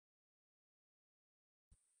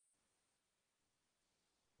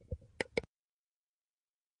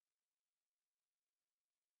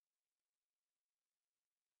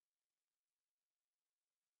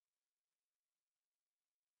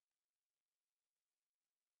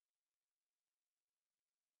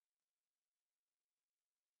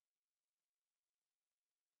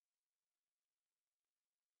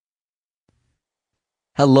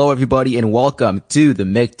Hello, everybody, and welcome to the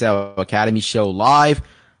MGTOW Academy Show live.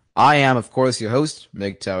 I am, of course, your host,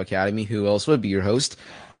 MGTOW Academy. Who else would be your host?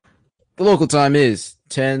 The local time is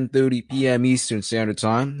 10:30 p.m. Eastern Standard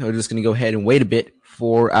Time. We're just going to go ahead and wait a bit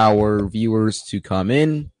for our viewers to come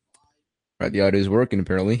in. Right, the audio is working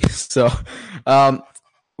apparently. So, um,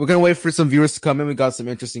 we're going to wait for some viewers to come in. We got some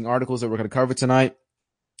interesting articles that we're going to cover tonight,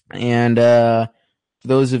 and for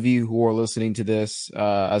those of you who are listening to this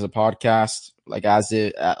as a podcast, like as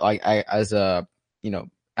a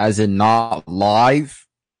as in not live,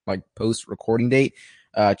 like post recording date,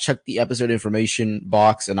 check the episode information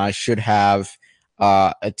box, and I should have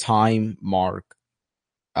a time mark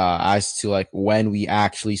as to like when we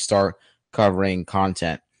actually start covering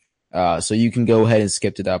content. So you can go ahead and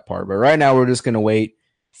skip to that part. But right now, we're just gonna wait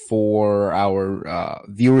for our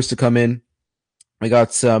viewers to come in. We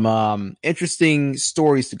got some interesting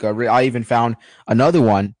stories to cover. I even found another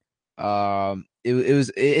one.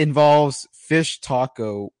 It involves fish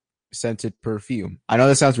taco scented perfume. I know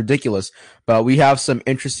that sounds ridiculous, but we have some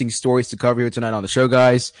interesting stories to cover here tonight on the show,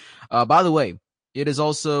 guys. By the way, it is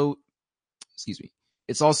also, excuse me,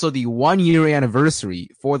 it's also the 1 year anniversary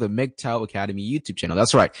for the MGTOW Academy YouTube channel.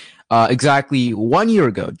 That's right. Exactly 1 year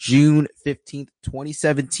ago, June 15th,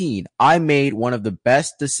 2017, I made one of the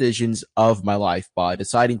best decisions of my life by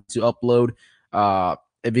deciding to upload a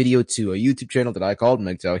video to a YouTube channel that I called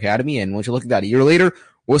MGTOW Academy. And once you look at that, a year later,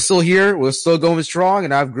 we're still here. We're still going strong.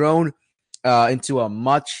 And I've grown into a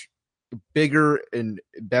much bigger and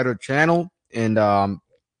better channel. And I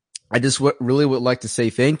just really would like to say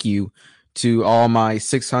thank you to all my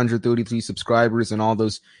 633 subscribers and all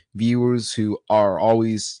those viewers who are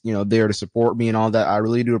always, there to support me and all that. I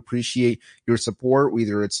really do appreciate your support,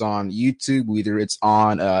 whether it's on YouTube, whether it's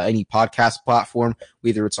on any podcast platform,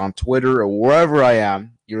 whether it's on Twitter or wherever I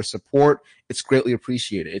am. Your support, it's greatly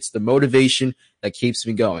appreciated. It's the motivation that keeps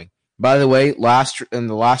me going. By the way, in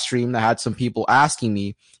the last stream, I had some people asking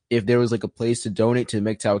me if there was like a place to donate to the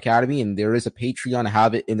MGTOW Academy, and there is a Patreon. I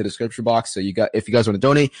have it in the description box. So if you guys want to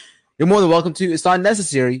donate, you're more than welcome to. It's not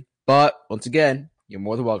necessary, but once again, you're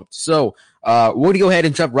more than welcome. So, we're going to go ahead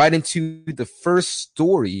and jump right into the first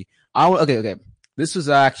story. Okay. This was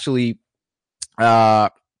actually,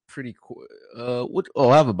 pretty cool.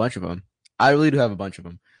 I have a bunch of them. I really do have a bunch of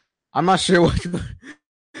them. I'm not sure which one.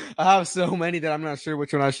 I have so many that I'm not sure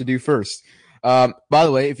which one I should do first. By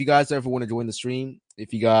the way, if you guys ever want to join the stream,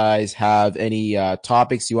 if you guys have any,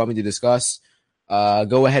 topics you want me to discuss,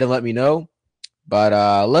 go ahead and let me know.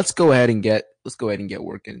 But let's go ahead and get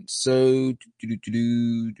working. So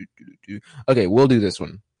okay, we'll do this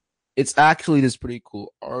one. It's actually this pretty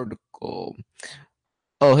cool article.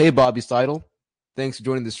 Oh, hey Bobby Steidle. Thanks for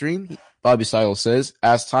joining the stream. Bobby Steidle says,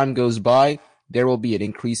 as time goes by, there will be an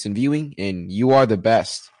increase in viewing, and you are the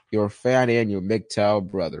best. You're a fan and your MGTOW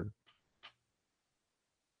brother.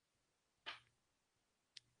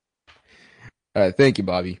 All right, thank you,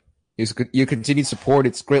 Bobby. Your continued support,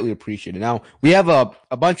 it's greatly appreciated. Now, we have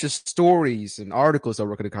a bunch of stories and articles that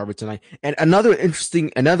we're going to cover tonight. And another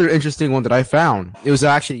interesting one that I found, it was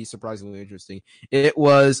actually surprisingly interesting. It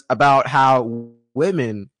was about how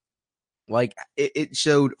women, like, it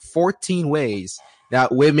showed 14 ways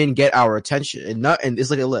that women get our attention. And it's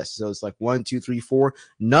like a list. So it's like 1, 2, 3, 4.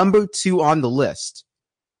 Number 2 on the list,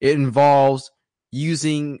 it involves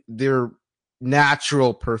using their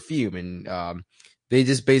natural perfume. And, they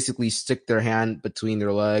just basically stick their hand between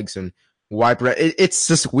their legs and wipe it. It's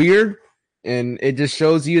just weird, and it just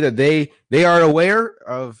shows you that they are aware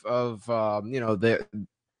of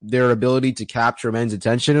their ability to capture men's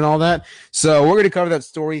attention and all that. So we're going to cover that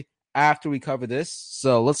story after we cover this.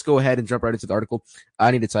 So let's go ahead and jump right into the article.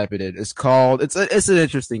 I need to type it in. It's an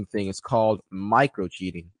interesting thing. It's called micro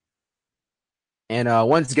cheating. And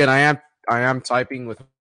once again, I am typing with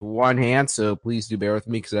one hand, so please do bear with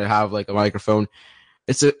me because I have like a microphone.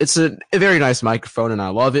 It's a very nice microphone, and I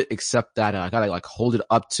love it, except that I gotta like hold it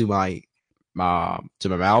up to my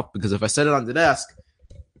mouth, because if I set it on the desk,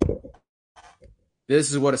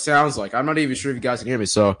 this is what it sounds like. I'm not even sure if you guys can hear me,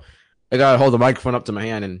 so I gotta hold the microphone up to my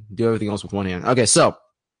hand and do everything else with one hand. Okay, so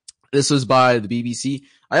this was by the BBC.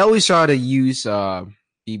 I always try to use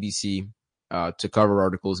BBC to cover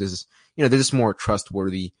articles because they're just more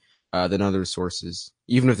trustworthy than other sources.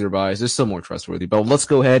 Even if they're biased, they're still more trustworthy. But let's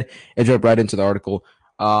go ahead and jump right into the article.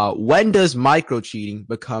 When does micro cheating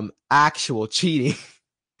become actual cheating?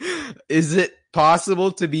 Is it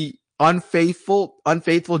possible to be unfaithful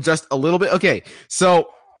just a little bit? Okay, so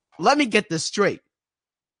let me get this straight.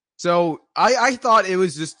 So I thought it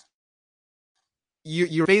was just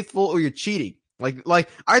you're faithful or you're cheating. Like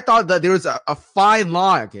I thought that there was a fine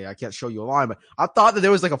line. Okay, I can't show you a line, but I thought that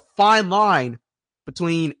there was like a fine line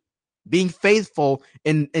between being faithful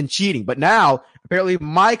and cheating. But now apparently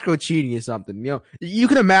micro cheating is something. You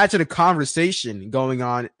can imagine a conversation going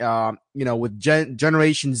on, with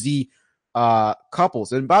Generation Z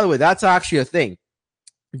couples. And by the way, that's actually a thing.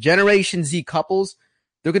 Generation Z couples,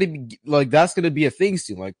 they're going to be like, that's going to be a thing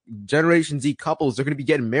soon. Like Generation Z couples, they're going to be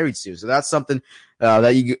getting married soon. So that's something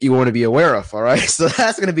that you want to be aware of. All right. So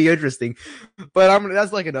that's going to be interesting, but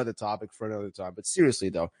that's like another topic for another time. But seriously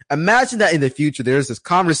though, imagine that in the future, there's this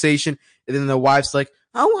conversation and then the wife's like,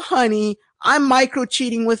 oh honey, I'm micro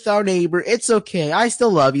cheating with our neighbor. It's okay. I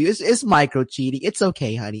still love you. It's micro cheating. It's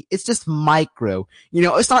okay, honey. It's just micro,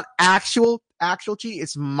 it's not actual cheating.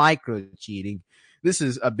 It's micro cheating. This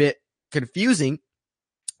is a bit confusing.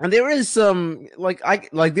 And there is some,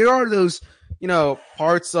 there are those,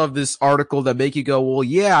 parts of this article that make you go, well,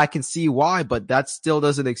 yeah, I can see why, but that still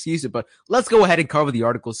doesn't excuse it. But let's go ahead and cover the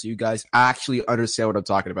article so you guys actually understand what I'm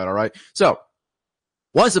talking about. All right. So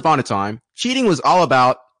once upon a time, cheating was all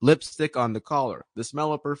about lipstick on the collar, the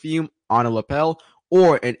smell of perfume on a lapel,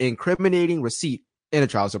 or an incriminating receipt in a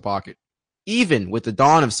trouser pocket. Even with the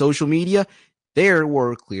dawn of social media, there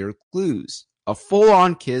were clear clues. A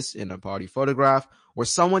full-on kiss in a party photograph, or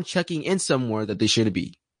someone checking in somewhere that they shouldn't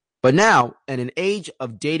be. But now, in an age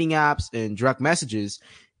of dating apps and direct messages,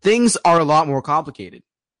 things are a lot more complicated.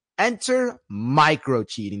 Enter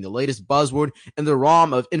micro-cheating, the latest buzzword in the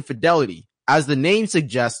realm of infidelity. As the name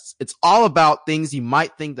suggests, it's all about things you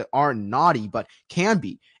might think that aren't naughty, but can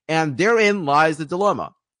be. And therein lies the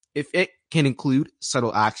dilemma. If it can include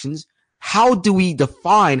subtle actions, how do we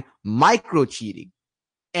define micro-cheating?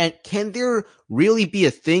 And can there really be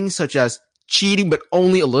a thing such as cheating, but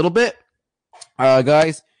only a little bit?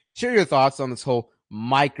 Guys, share your thoughts on this whole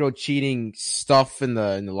micro cheating stuff in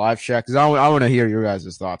the live chat, because I want to hear your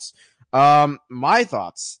guys' thoughts. My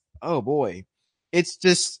thoughts. Oh boy, it's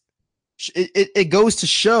just it goes to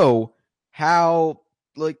show how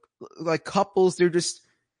like couples,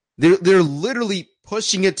 they're literally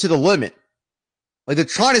pushing it to the limit. Like they're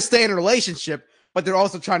trying to stay in a relationship, but they're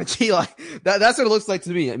also trying to cheat. Like that's what it looks like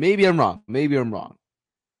to me. Maybe I'm wrong.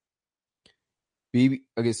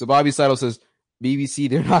 Okay, so Bobby Seidel says, BBC,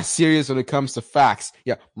 they're not serious when it comes to facts.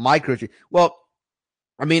 Yeah, microcheating. Well,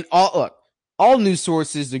 I mean, all news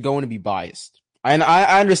sources are going to be biased. And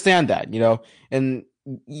I understand that, and,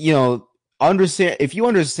 understand, if you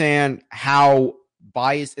understand how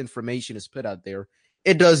biased information is put out there,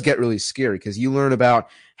 it does get really scary, because you learn about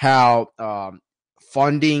how,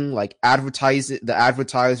 funding, like the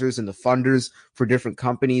advertisers and the funders for different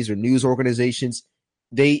companies or news organizations,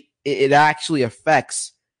 it actually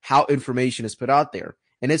affects how information is put out there.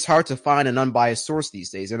 And it's hard to find an unbiased source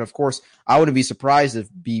these days. And of course, I wouldn't be surprised if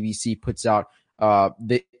BBC puts out,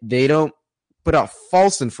 they don't put out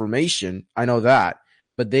false information. I know that,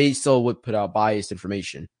 but they still would put out biased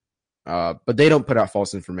information. But they don't put out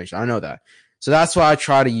false information. I know that. So that's why I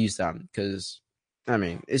try to use them, because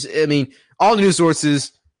all news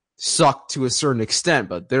sources suck to a certain extent,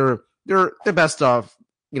 but they're best off,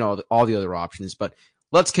 all the other options. But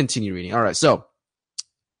let's continue reading. All right. So,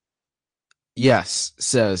 yes,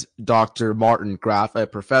 says Dr. Martin Graff, a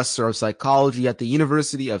professor of psychology at the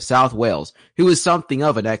University of South Wales, who is something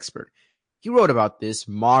of an expert. He wrote about this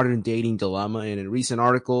modern dating dilemma in a recent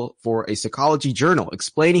article for a psychology journal,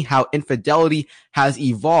 explaining how infidelity has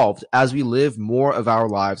evolved as we live more of our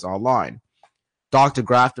lives online. Dr.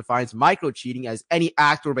 Graff defines micro-cheating as any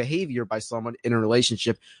act or behavior by someone in a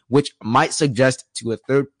relationship which might suggest to a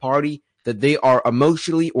third party that they are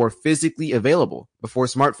emotionally or physically available. Before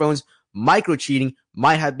smartphones, micro-cheating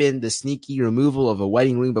might have been the sneaky removal of a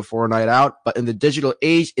wedding ring before a night out, but in the digital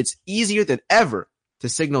age, it's easier than ever to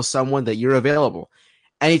signal someone that you're available.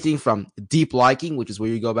 Anything from deep liking, which is where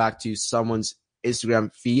you go back to someone's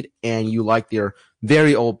Instagram feed and you like their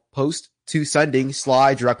very old post, to sending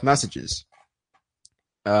sly direct messages.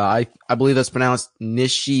 I believe that's pronounced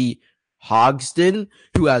Nishi Hogston,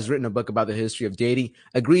 who has written a book about the history of dating,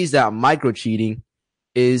 agrees that micro-cheating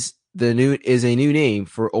is a new name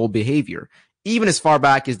for old behavior. Even as far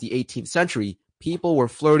back as the 18th century, people were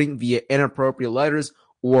flirting via inappropriate letters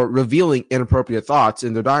or revealing inappropriate thoughts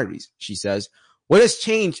in their diaries, she says. What has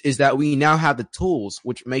changed is that we now have the tools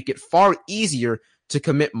which make it far easier to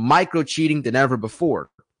commit micro-cheating than ever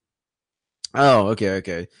before. Oh,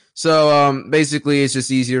 okay. So, basically, it's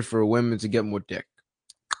just easier for women to get more dick.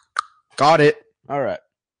 Got it. All right.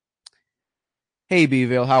 Hey,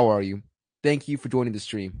 Bville, how are you? Thank you for joining the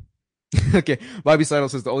stream. Okay, Bobby Seidel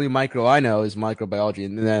says the only micro I know is microbiology.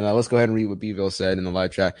 And then let's go ahead and read what Bville said in the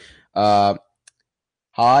live chat.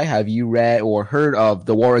 Hi, have you read or heard of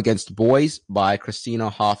The War Against Boys by Christina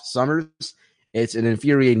Hoff Sommers? It's an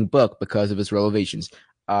infuriating book because of its revelations.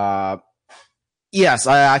 Yes,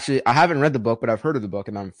 I haven't read the book, but I've heard of the book,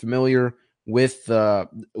 and I'm familiar with the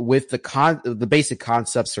basic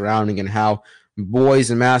concepts surrounding and how boys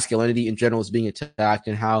and masculinity in general is being attacked,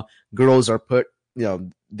 and how girls are put,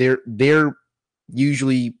 they're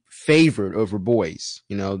usually favored over boys.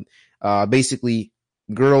 Basically,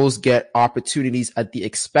 girls get opportunities at the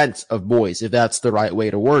expense of boys, if that's the right way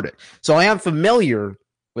to word it. So I am familiar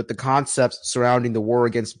with the concepts surrounding the war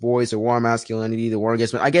against boys, the war on masculinity, the war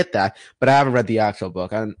against men. I get that, but I haven't read the actual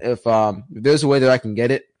book. And if there's a way that I can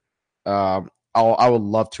get it, I would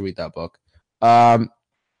love to read that book.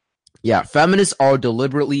 Yeah, feminists are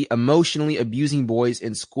deliberately emotionally abusing boys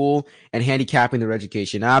in school and handicapping their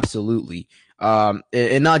education. Absolutely.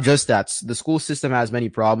 And not just that, the school system has many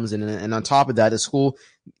problems, and on top of that, the school,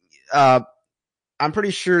 I'm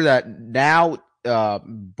pretty sure that now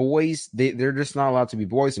boys, they're just not allowed to be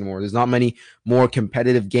boys anymore. There's not many more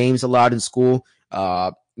competitive games allowed in school.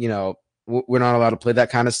 We're not allowed to play that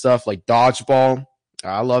kind of stuff like dodgeball.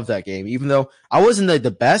 I love that game, even though I wasn't the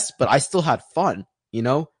best, but I still had fun.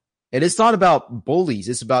 And it's not about bullies.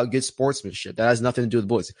 It's about good sportsmanship. That has nothing to do with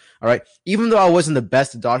boys. All right. Even though I wasn't the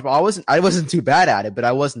best at dodgeball, I wasn't too bad at it, but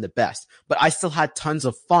I wasn't the best. But I still had tons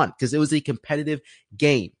of fun because it was a competitive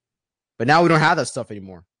game. But now we don't have that stuff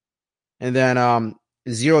anymore. And then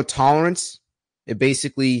zero tolerance. It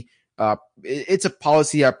basically it's a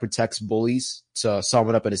policy that protects bullies. To sum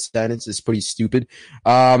it up in a sentence, it's pretty stupid.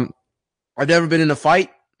 I've never been in a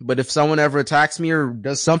fight, but if someone ever attacks me or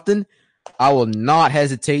does something, I will not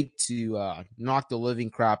hesitate to knock the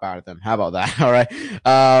living crap out of them. How about that? All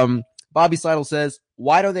right. Bobby Seidel says,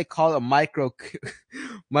 why don't they call it micro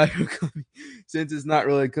since it's not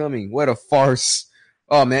really coming? What a farce.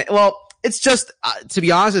 Oh, man. Well, it's just, to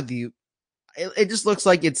be honest with you, it just looks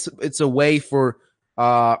like it's a way for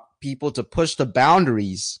people to push the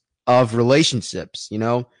boundaries of relationships.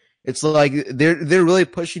 It's like they're really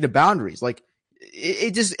pushing the boundaries. Like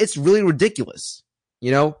it's really ridiculous.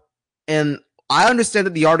 And I understand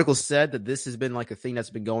that the article said that this has been like a thing that's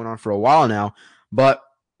been going on for a while now, but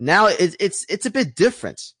now it's a bit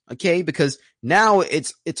different, okay? Because now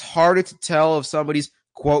it's harder to tell if somebody's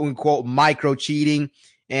quote unquote micro cheating,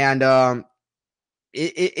 and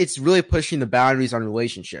it's really pushing the boundaries on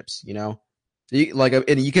relationships, and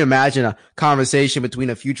you can imagine a conversation between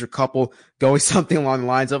a future couple going something along the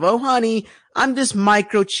lines of, "Oh, honey, I'm just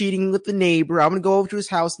micro cheating with the neighbor. I'm going to go over to his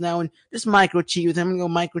house now and just micro cheat with him. I'm going to go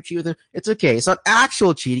micro cheat with him. It's okay. It's not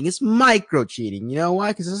actual cheating. It's micro cheating. You know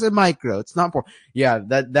why? Because it's a micro. It's not poor." Yeah,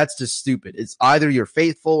 that's just stupid. It's either you're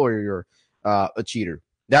faithful or you're a cheater.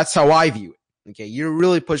 That's how I view it. Okay, you're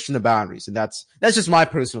really pushing the boundaries, and that's just my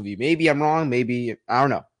personal view. Maybe I'm wrong. Maybe I don't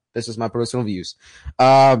know. This is my personal views.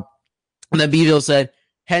 And then Beeville said,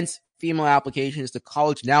 hence, female applications to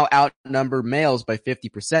college now outnumber males by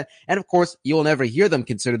 50%. And of course, you'll never hear them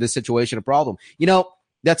consider this situation a problem.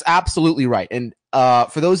 That's absolutely right. And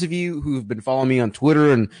for those of you who've been following me on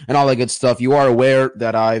Twitter and all that good stuff, you are aware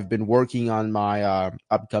that I've been working on my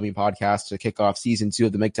upcoming podcast to kick off season 2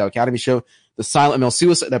 of the MGTOW Academy show, the Silent Male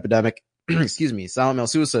Suicide Epidemic. Silent Male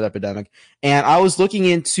Suicide Epidemic. And I was looking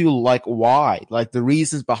into why, the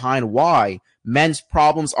reasons behind why men's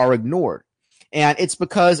problems are ignored. And it's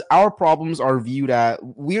because our problems are viewed at,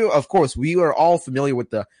 we are all familiar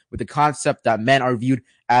with the concept that men are viewed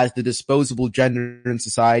as the disposable gender in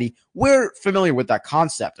society. We're familiar with that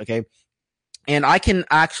concept, okay? And I can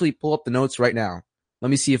actually pull up the notes right now.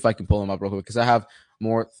 Let me see if I can pull them up real quick because I have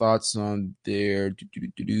more thoughts on there.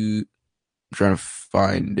 I'm trying to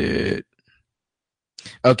find it.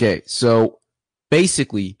 Okay, so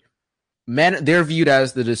basically, men, they're viewed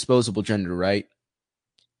as the disposable gender, right?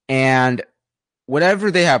 And whenever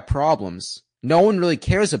they have problems, no one really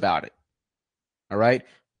cares about it. All right?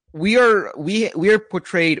 We are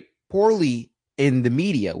portrayed poorly in the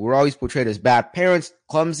media. We're always portrayed as bad parents,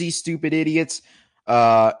 clumsy, stupid idiots.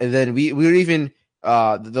 And then we're even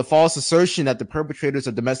the false assertion that the perpetrators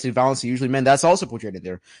of domestic violence are usually men. That's also portrayed in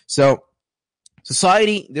there. So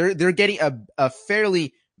society, they're getting a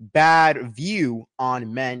fairly bad view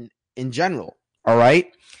on men in general. All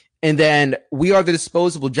right. And then we are the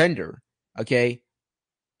disposable gender. Okay.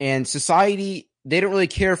 And society, they don't really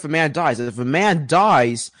care if a man dies. If a man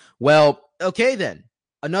dies, well, okay, then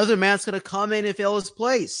another man's going to come in and fill his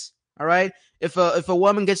place. All right. If a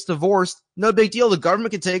woman gets divorced, no big deal. The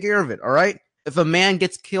government can take care of it. All right. If a man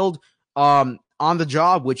gets killed, on the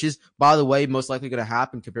job, which is, by the way, most likely going to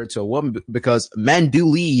happen compared to a woman because men do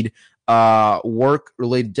lead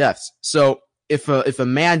work-related deaths. So if a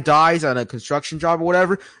man dies on a construction job or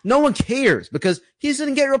whatever, no one cares because he's going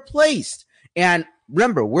to get replaced. And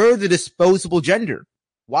remember, we're the disposable gender.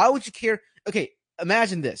 Why would you care? Okay,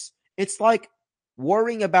 imagine this. It's like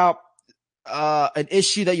worrying about an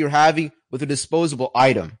issue that you're having with a disposable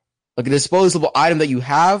item. Like a disposable item that you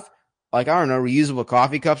have, like, I don't know, reusable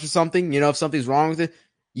coffee cups or something. If something's wrong with it,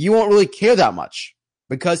 you won't really care that much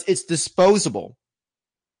because it's disposable.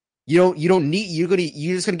 You're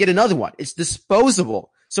just gonna get another one. It's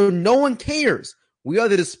disposable. So no one cares. We are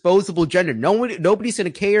the disposable gender. Nobody's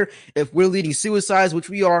gonna care if we're leading suicides, which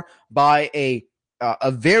we are by an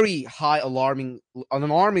alarmingly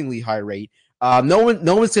high rate. No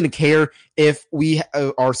one's gonna care if we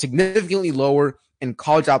are significantly lower in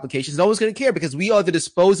college applications. No one's gonna care because we are the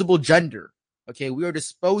disposable gender. Okay, we are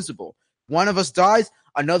disposable. One of us dies,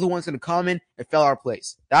 another one's gonna come in and fill our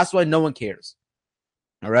place. That's why no one cares.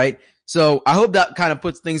 All right. So I hope that kind of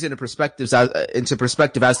puts things into perspective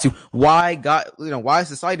as to why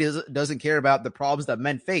society doesn't care about the problems that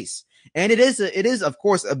men face. And it is of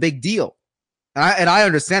course a big deal. And I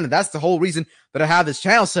understand that. That's the whole reason that I have this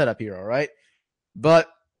channel set up here. All right. But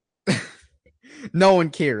no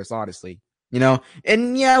one cares, honestly,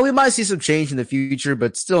 and yeah, we might see some change in the future,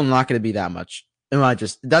 but still not going to be that much.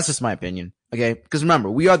 That's just my opinion. Okay. Because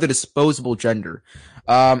remember, we are the disposable gender.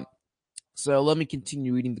 So let me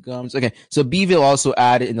continue reading the comments. Okay, so Bville also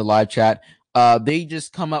added in the live chat, they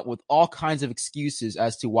just come up with all kinds of excuses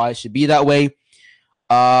as to why it should be that way.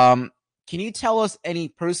 Can you tell us any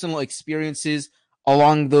personal experiences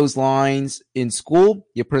along those lines in school?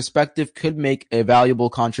 Your perspective could make a valuable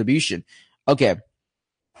contribution. Okay.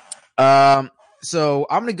 So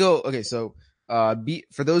I'm going to go. Okay, so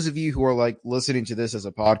for those of you who are like listening to this as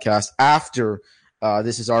a podcast after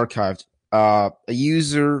this is archived, a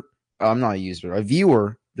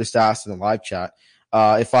viewer just asked in the live chat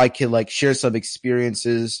if I could like share some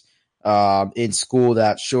experiences in school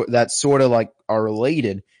that sort of like are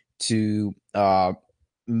related to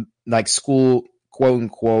like school, quote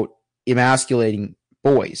unquote, emasculating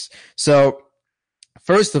boys. So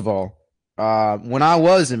first of all, when I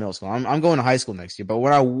was in middle school, I'm going to high school next year, but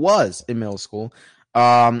when I was in middle school,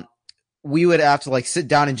 we would have to like sit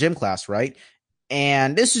down in gym class, right?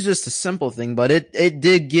 And this is just a simple thing, but it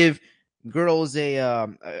did give girls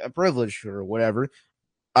a privilege or whatever.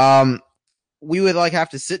 We would like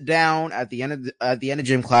have to sit down at the end of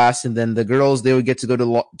gym class, and then the girls, they would get to go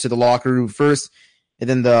to the locker room first, and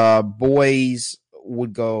then the boys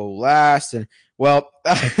would go last. And well,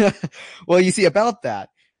 you see about that,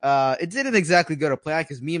 it didn't exactly go to plan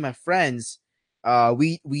because me and my friends,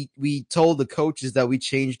 we told the coaches that we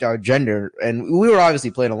changed our gender, and we were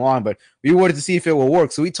obviously playing along, but we wanted to see if it would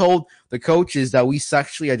work. So we told the coaches that we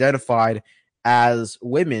sexually identified as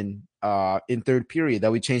women, in third period,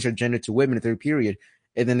 that we changed our gender to women in third period.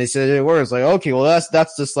 And then they said it works. Like, okay, well,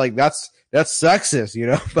 that's just like, that's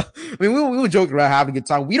sexist, But I mean, we were joking around, having a good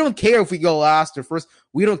time. We don't care if we go last or first.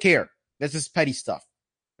 We don't care. That's just petty stuff,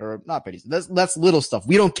 or not petty. That's little stuff.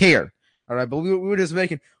 We don't care. All right. But we were just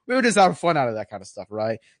having fun out of that kind of stuff.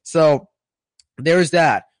 Right. So there's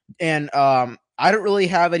that. And, I don't really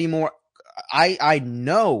have any more. I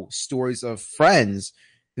know stories of friends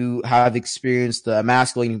who have experienced the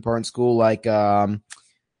emasculating part in school. Like,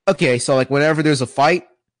 okay, so like whenever there's a fight,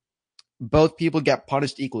 both people get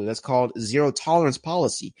punished equally. That's called zero tolerance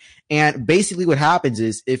policy. And basically what happens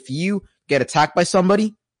is if you get attacked by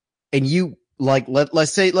somebody and you like,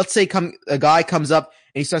 let's say a guy comes up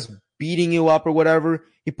and he starts beating you up or whatever,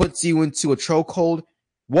 he puts you into a chokehold.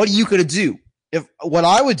 What are you going to do? What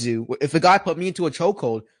I would do, if a guy put me into a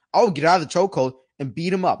chokehold, I would get out of the chokehold and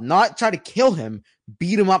beat him up. Not try to kill him,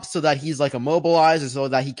 beat him up so that he's like immobilized and so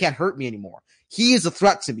that he can't hurt me anymore. He is a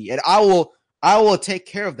threat to me, and I will take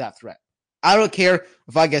care of that threat. I don't care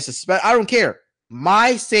if I get suspended. I don't care.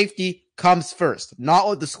 My safety comes first, not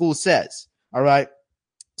what the school says. All right.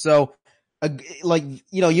 So, like,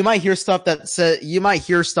 you might hear stuff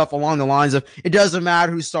along the lines of, it doesn't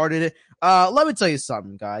matter who started it. Let me tell you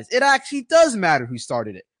something, guys. It actually does matter who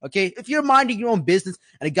started it. Okay. If you're minding your own business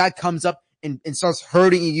and a guy comes up and starts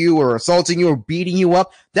hurting you or assaulting you or beating you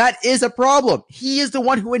up, that is a problem. He is the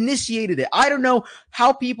one who initiated it. I don't know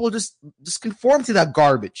how people just conform to that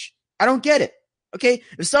garbage. I don't get it. Okay.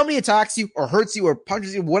 If somebody attacks you or hurts you or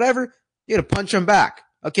punches you, whatever, you gotta punch them back.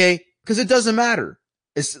 Okay. Because it doesn't matter.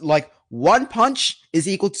 It's like one punch is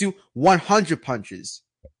equal to 100 punches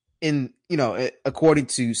according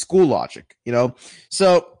to school logic,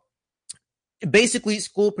 So basically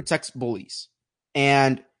school protects bullies.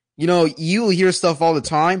 And, you hear stuff all the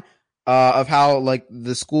time, of how like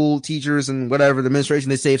the school teachers and whatever, the administration,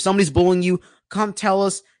 they say, if somebody's bullying you, come tell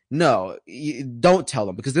us. No, don't tell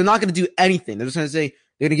them, because they're not going to do anything. They're just going to say,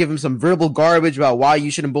 they're going to give them some verbal garbage about why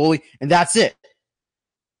you shouldn't bully. And that's it.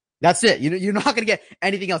 That's it. You're not going to get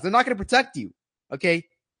anything else. They're not going to protect you. Okay.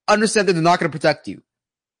 Understand that they're not going to protect you.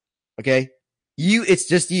 Okay. It's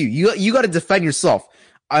just you. You got to defend yourself.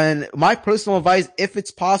 And my personal advice, if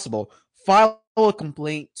it's possible, file a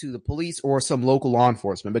complaint to the police or some local law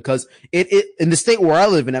enforcement, because it in the state where I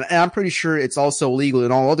live in, and I'm pretty sure it's also legal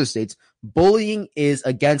in all other states, bullying is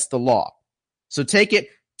against the law. So take it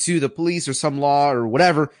to the police or some law or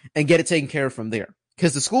whatever and get it taken care of from there.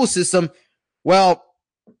 Because the school system, well,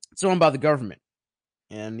 it's owned by the government.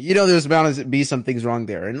 And there's bound to be some things wrong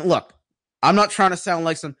there. And look, I'm not trying to sound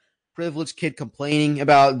like some privileged kid complaining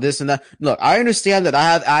about this and that. Look, I understand that I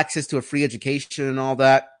have access to a free education and all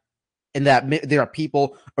that, and that there are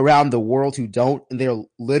people around the world who don't, and they're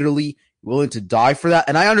literally willing to die for that.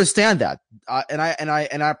 And I understand that. And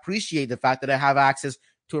I appreciate the fact that I have access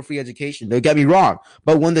to a free education. Don't get me wrong.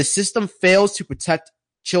 But when the system fails to protect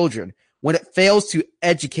children, when it fails to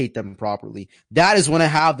educate them properly, that is when I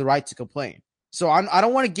have the right to complain. So I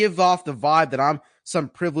don't want to give off the vibe that I'm some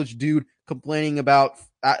privileged dude complaining about,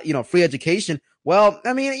 free education. Well,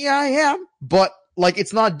 I mean, yeah, I am, but like,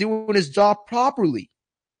 it's not doing its job properly.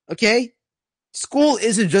 Okay. School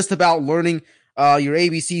isn't just about learning, your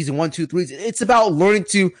ABCs and 1, 2, 3s. It's about learning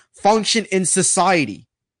to function in society.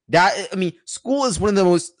 School is one of the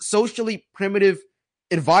most socially primitive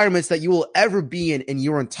environments that you will ever be in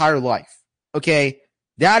your entire life. Okay.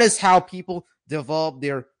 That is how people develop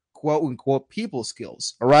their quote unquote people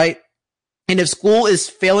skills. All right. And if school is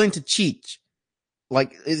failing to teach,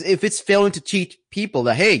 like if it's failing to teach people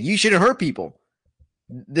that, hey, you shouldn't hurt people,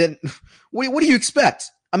 then what do you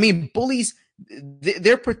expect? I mean, bullies,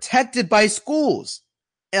 they're protected by schools.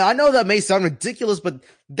 And I know that may sound ridiculous, but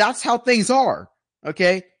that's how things are.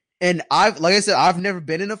 Okay. And like I said, I've never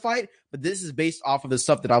been in a fight, but this is based off of the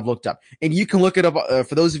stuff that I've looked up. And you can look it up,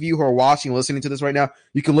 for those of you who are watching, listening to this right now,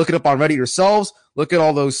 you can look it up on Reddit yourselves, look at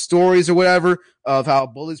all those stories or whatever of how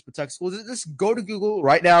bullies protect schools. Just go to Google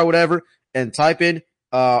right now or whatever and type in,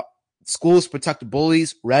 schools protect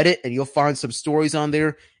bullies, Reddit, and you'll find some stories on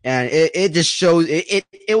there. And it just shows, it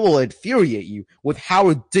will infuriate you with how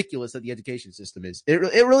ridiculous that the education system is. It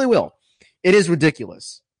really will. It is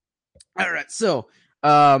ridiculous. All right. So,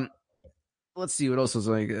 let's see what else was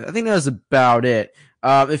like. I think that was about it.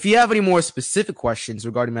 If you have any more specific questions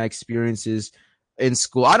regarding my experiences in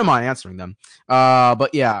school, I don't mind answering them.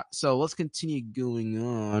 But yeah, so let's continue going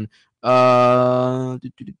on.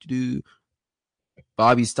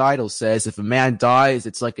 Bobby's title says, if a man dies,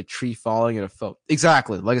 it's like a tree falling in a foe.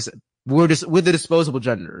 Exactly. Like I said, we're just with the disposable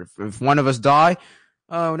gender. If one of us die,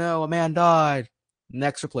 oh no, a man died.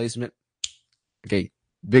 Next replacement. Okay.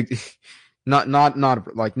 Big, not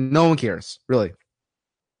like no one cares, really.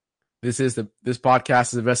 This podcast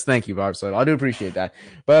is the best. Thank you, Bob. So I do appreciate that.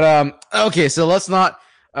 But, okay. So let's not,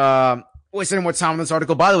 waste any more time on this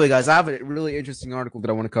article. By the way, guys, I have a really interesting article that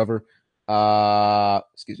I want to cover.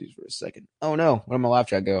 Excuse me for a second. Oh no, where did my live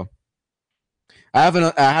chat go? I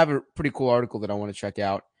have a pretty cool article that I want to check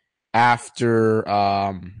out after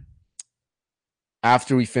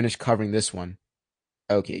we finish covering this one.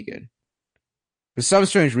 Okay, good. For some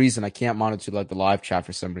strange reason, I can't monitor like the live chat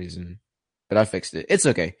for some reason, but I fixed it. It's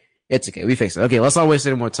okay. We fixed it. Okay, let's not waste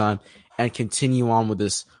any more time and continue on with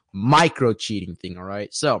this micro cheating thing. All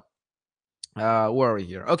right. So, where are we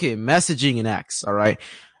here? Okay, messaging an ex. All right.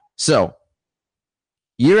 So,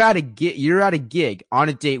 you're at a gig on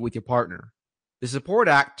a date with your partner. The support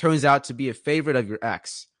act turns out to be a favorite of your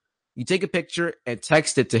ex. You take a picture and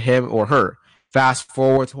text it to him or her. Fast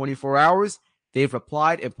forward 24 hours, they've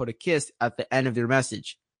replied and put a kiss at the end of their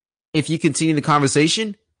message. If you continue the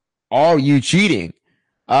conversation, are you cheating?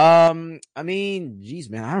 I mean, geez,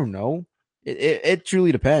 man, I don't know. It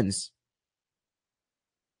truly depends.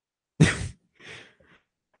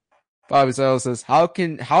 Bobby Sales says, how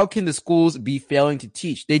can the schools be failing to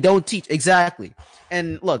teach? They don't teach. Exactly.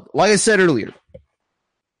 And look, like I said earlier,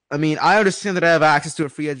 I mean, I understand that I have access to a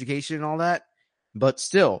free education and all that, but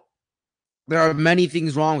still, there are many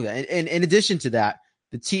things wrong with that. And in addition to that,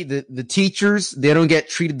 the teachers, they don't get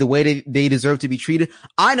treated the way they deserve to be treated.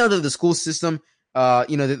 I know that the school system,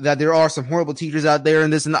 that there are some horrible teachers out there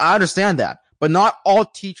and this, and I understand that, but not all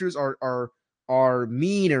teachers are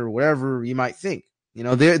mean or whatever you might think. You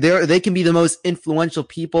know, they can be the most influential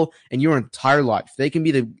people in your entire life. They can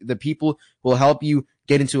be the people who will help you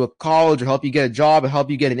get into a college or help you get a job or help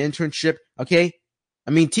you get an internship. Okay.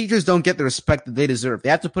 I mean, teachers don't get the respect that they deserve. They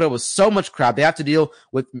have to put up with so much crap. They have to deal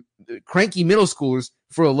with cranky middle schoolers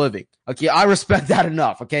for a living. Okay. I respect that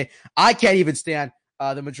enough. Okay. I can't even stand,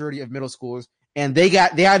 the majority of middle schoolers, and they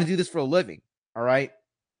had to do this for a living. All right.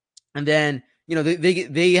 And then,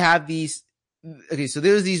 they have these okay, so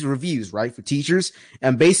there's these reviews, right, for teachers,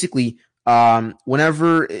 and basically,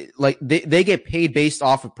 whenever like they get paid based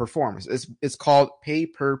off of performance. It's called pay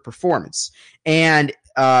per performance, and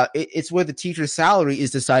it's where the teacher's salary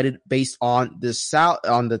is decided based on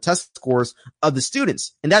on the test scores of the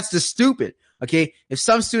students, and that's just stupid. Okay, if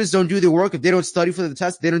some students don't do their work, if they don't study for the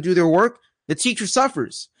test, they don't do their work, the teacher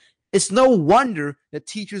suffers. It's no wonder that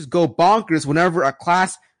teachers go bonkers whenever a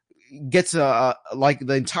class gets like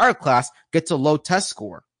the entire class gets a low test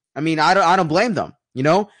score. I mean, I don't blame them, you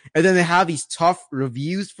know? And then they have these tough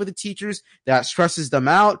reviews for the teachers that stresses them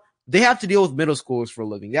out. They have to deal with middle schoolers for a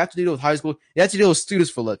living. They have to deal with high school. They have to deal with students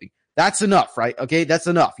for a living. That's enough, right? Okay. That's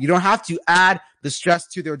enough. You don't have to add the stress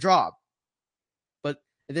to their job. But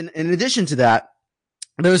then in addition to that,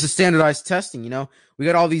 there's a standardized testing, you know, we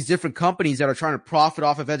got all these different companies that are trying to profit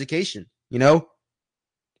off of education, you know,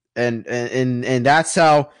 and that's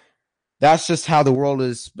just how the world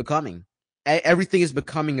is becoming. Everything is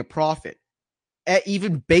becoming a profit.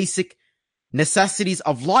 Even basic necessities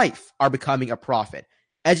of life are becoming a profit.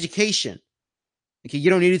 Education. Okay,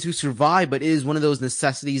 you don't need it to survive, but it is one of those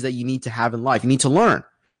necessities that you need to have in life. You need to learn.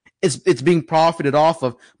 It's being profited off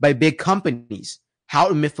of by big companies.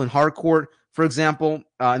 Houghton Mifflin Harcourt, for example,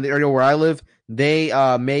 in the area where I live, they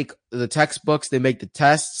make the textbooks, they make the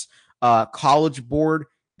tests. College Board,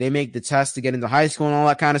 they make the tests to get into high school and all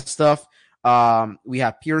that kind of stuff. We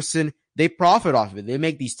have Pearson. They profit off of it. They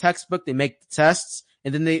make these textbooks, they make the tests,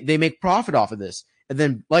 and then they make profit off of this. And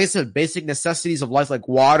then, like I said, basic necessities of life like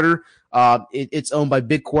water, it's owned by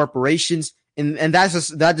big corporations. And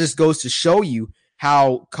that just goes to show you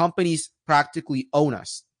how companies practically own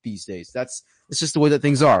us these days. It's just the way that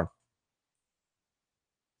things are.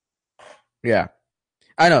 Yeah.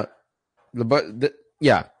 I know.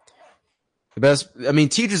 Yeah. The best, I mean,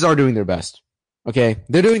 teachers are doing their best. Okay.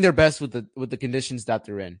 They're doing their best with the conditions that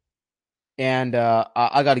they're in. And,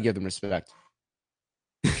 I gotta give them respect.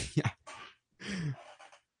 Yeah.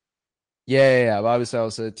 Yeah. Bobby Sal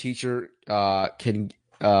said, teacher, can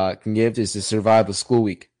give is to survive a school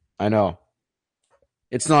week. I know.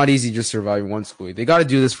 It's not easy just surviving one school week. They gotta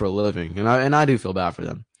do this for a living. And I do feel bad for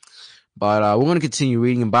them. But, we're gonna continue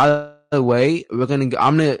reading. And by the way, I'm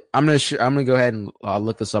gonna go ahead and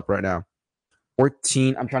look this up right now.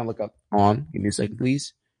 14. I'm trying to look up on. Give me a second,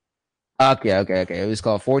 please. Okay. It was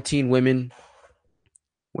called 14 women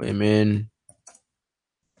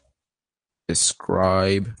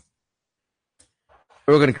describe.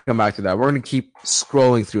 We're gonna come back to that. We're gonna keep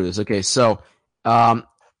scrolling through this. Okay, so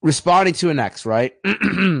responding to an ex, right?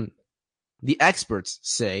 The experts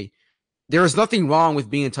say there is nothing wrong with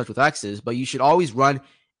being in touch with exes, but you should always run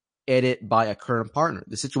at it by a current partner.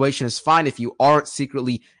 The situation is fine if you aren't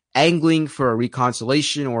secretly angling for a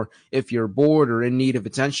reconciliation or if you're bored or in need of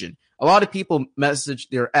attention. A lot of people message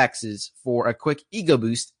their exes for a quick ego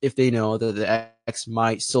boost if they know that the ex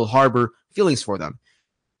might still harbor feelings for them.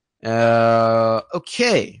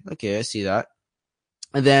 Okay, I see that.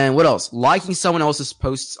 And then what else? Liking someone else's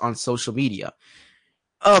posts on social media.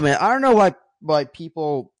 Oh man, I don't know why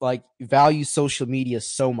people like value social media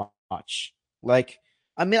so much. Like,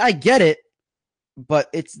 I mean, I get it, but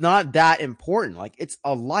it's not that important. Like, it's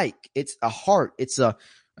a like, it's a heart, it's a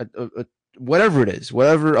whatever it is,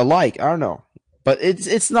 whatever a like. I don't know, but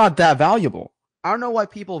it's not that valuable. I don't know why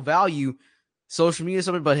people value social media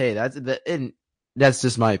so much, but hey, that's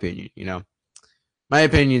just my opinion. You know, my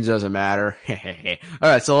opinion doesn't matter. All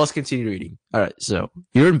right, so let's continue reading. All right, so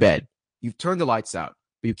you're in bed, you've turned the lights out,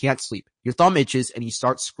 but you can't sleep. Your thumb itches, and you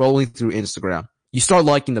start scrolling through Instagram. You start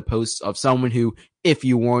liking the posts of someone who, if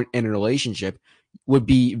you weren't in a relationship, would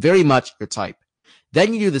be very much your type.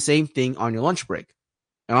 Then you do the same thing on your lunch break.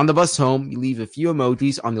 And on the bus home, you leave a few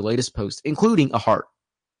emojis on the latest post, including a heart.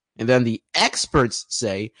 And then the experts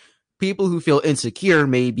say people who feel insecure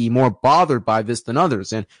may be more bothered by this than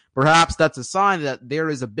others. And perhaps that's a sign that there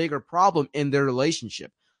is a bigger problem in their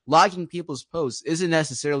relationship. Liking people's posts isn't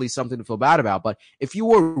necessarily something to feel bad about, but if you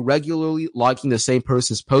were regularly liking the same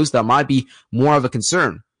person's post, that might be more of a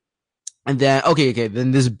concern. And then,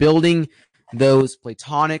 then this building those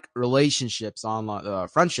platonic relationships online,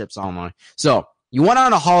 friendships online. So you went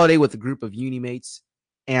on a holiday with a group of uni mates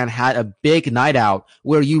and had a big night out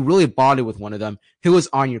where you really bonded with one of them who was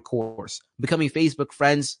on your course. Becoming Facebook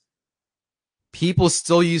friends. People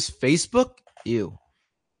still use Facebook? Ew.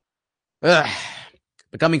 Ugh.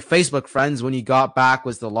 Becoming Facebook friends when you got back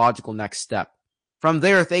was the logical next step. From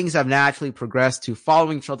there, things have naturally progressed to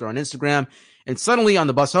following each other on Instagram, and suddenly on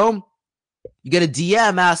the bus home, you get a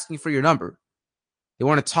DM asking for your number. They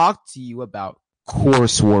want to talk to you about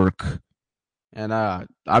coursework. And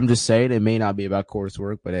I'm just saying it may not be about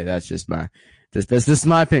coursework, but hey, that's just my This is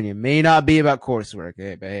my opinion. May not be about coursework.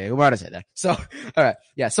 Hey, but hey, who might have said that? So, all right.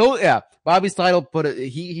 Yeah. So, yeah, Bobby's title put it,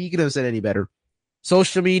 he could have said any better.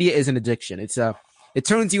 Social media is an addiction. It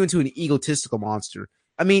turns you into an egotistical monster.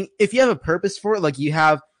 I mean, if you have a purpose for it, like you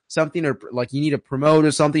have something or like you need to promote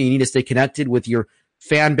or something, you need to stay connected with your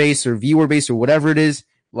fan base or viewer base or whatever it is,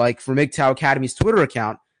 like for MGTOW Academy's Twitter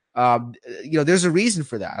account, there's a reason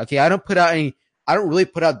for that. Okay. I don't really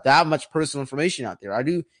put out that much personal information out there. I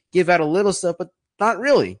do give out a little stuff, but not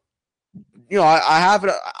really. I have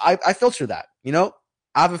it. I filter that, I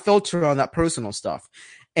have a filter on that personal stuff.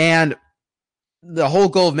 And the whole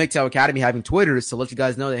goal of MGTOW Academy having Twitter is to let you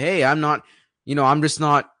guys know that, hey, I'm just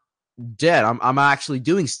not dead. I'm actually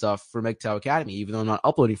doing stuff for MGTOW Academy, even though I'm not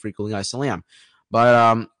uploading frequently. I still am.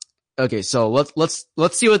 But okay, so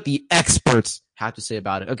let's see what the experts have to say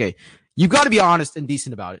about it. Okay, you've got to be honest and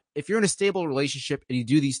decent about it. If you're in a stable relationship and you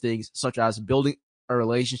do these things, such as building a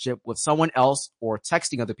relationship with someone else or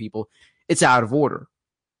texting other people, it's out of order.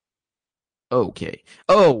 Okay.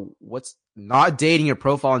 Oh, what's not dating your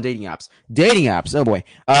profile on dating apps? Dating apps. Oh boy.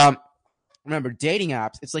 Remember, dating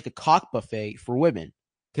apps, it's like a cock buffet for women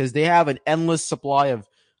because they have an endless supply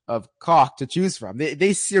of cock to choose from.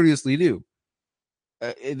 They seriously do.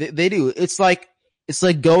 They do. It's like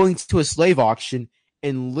going to a slave auction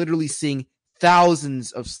and literally seeing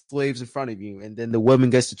thousands of slaves in front of you, and then the woman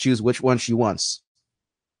gets to choose which one she wants.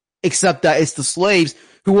 Except that it's the slaves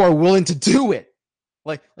who are willing to do it.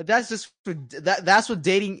 Like that's just for that. That's what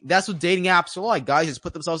dating apps are like. Guys just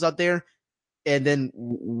put themselves out there, and then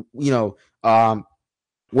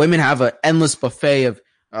women have an endless buffet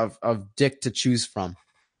of dick to choose from.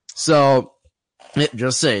 So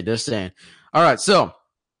just saying. All right, so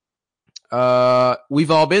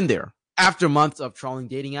we've all been there. After months of trolling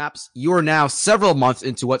dating apps, you are now several months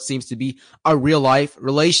into what seems to be a real life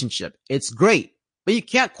relationship. It's great, but you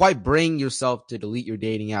can't quite bring yourself to delete your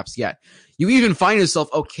dating apps yet. You even find yourself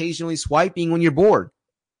occasionally swiping when you're bored.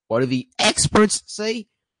 What do the experts say?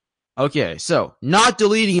 Okay, so not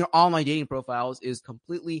deleting your online dating profiles is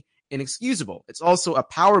completely inexcusable. It's also a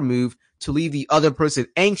power move to leave the other person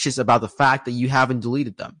anxious about the fact that you haven't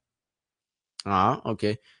deleted them.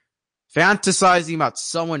 Okay. Fantasizing about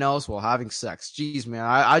someone else while having sex. Jeez, man,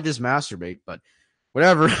 I just masturbate, but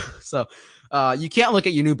whatever. So, you can't look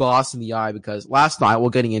at your new boss in the eye because last night while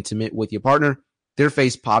getting intimate with your partner, their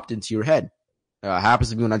face popped into your head. Happens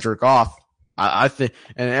to me when I jerk off. I think,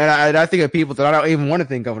 and I think of people that I don't even want to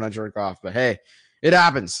think of when I jerk off, but hey, it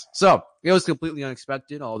happens. So it was completely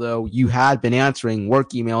unexpected, although you had been answering work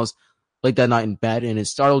emails late that night in bed and it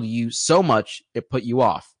startled you so much it put you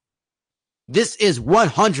off. This is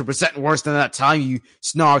 100% worse than that time you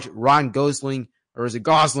snogged Ryan Gosling, or is it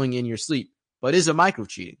Gosling, in your sleep. But is it micro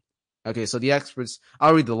cheating? Okay, so the experts,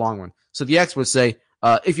 I'll read the long one. So the experts say,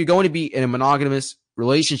 if you're going to be in a monogamous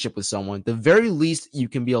relationship with someone, the very least you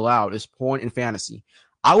can be allowed is porn and fantasy.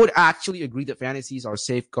 I would actually agree that fantasies are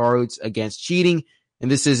safeguards against cheating,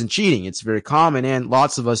 and this isn't cheating. It's very common, and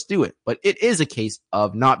lots of us do it. But it is a case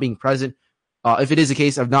of not being present. If it is a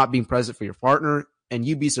case of not being present for your partner, and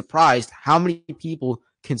you'd be surprised how many people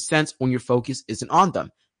can sense when your focus isn't on them,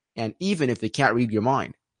 and even if they can't read your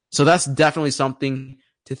mind. So that's definitely something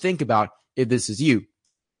to think about if this is you.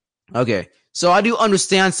 Okay, so I do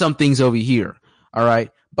understand some things over here, all right?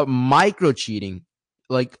 But micro cheating,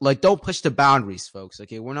 like don't push the boundaries, folks.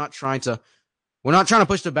 Okay, we're not trying to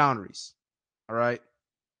push the boundaries, all right?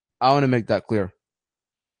 I want to make that clear.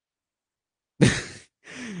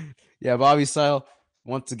 Yeah, Bobby Style,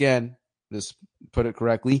 once again, just put it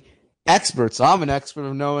correctly. Experts. I'm an expert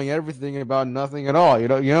of knowing everything about nothing at all.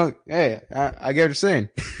 Hey, I get what you're saying.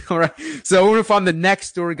 All right. So we're going to find the next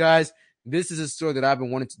story, guys. This is a story that I've been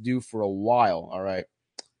wanting to do for a while. All right.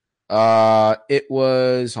 It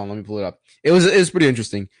was, hold on, let me pull it up. It was pretty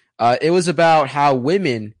interesting. It was about how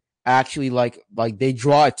women actually like they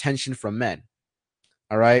draw attention from men.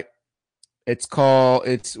 All right.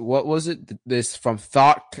 What was it? This from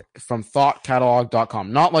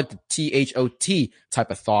thoughtcatalog.com. Not like the THOT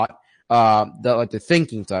type of thought, the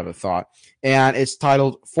thinking type of thought. And it's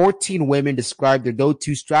titled 14 Women Describe Their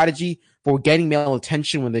Go-To Strategy for Getting Male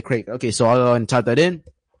Attention When They Crave. Okay, so I'll go ahead and type that in.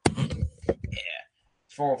 Yeah.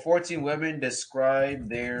 For 14 women describe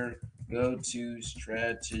their go-to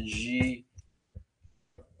strategy.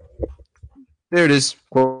 There it is.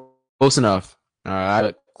 Close enough. All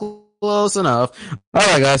right. Close enough. All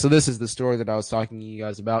right, guys. So this is the story that I was talking to you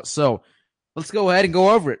guys about. So let's go ahead and go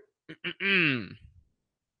over it.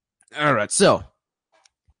 All right. So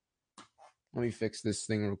let me fix this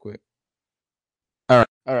thing real quick. All right.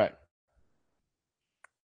 All right.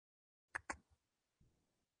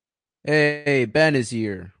 Hey, Ben is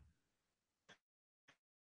here.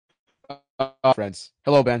 friends.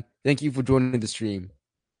 Hello, Ben. Thank you for joining the stream.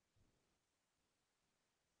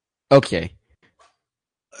 Okay.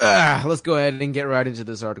 Let's go ahead and get right into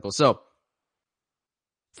this article. So,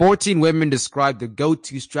 14 women describe the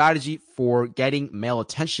go-to strategy for getting male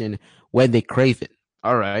attention when they crave it.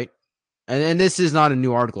 All right. And this is not a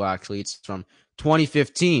new article, actually. It's from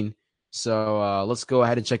 2015. So let's go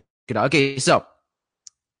ahead and check it out. Okay, so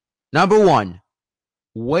number one,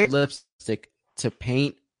 wear lipstick to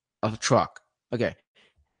paint a truck. Okay.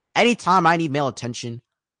 Anytime I need male attention,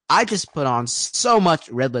 I just put on so much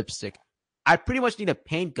red lipstick. I pretty much need a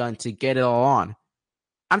paint gun to get it all on.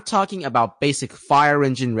 I'm talking about basic fire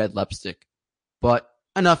engine red lipstick, but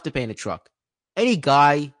enough to paint a truck. Any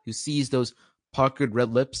guy who sees those puckered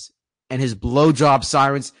red lips and his blowjob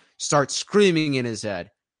sirens start screaming in his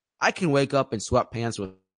head. I can wake up in sweatpants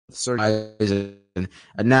with surgery and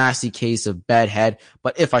a nasty case of bad head,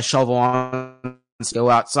 but if I shovel on to go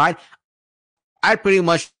outside, I'd pretty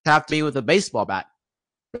much have to be with a baseball bat.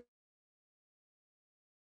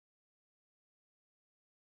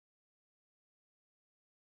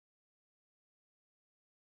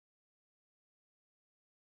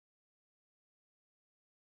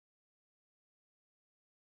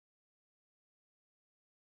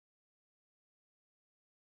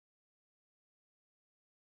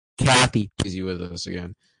 Kathy is you with us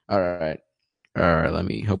again. All right. All right.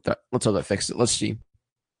 Let's hope that fixed it. Let's see.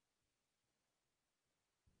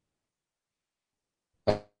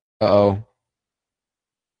 Uh-oh.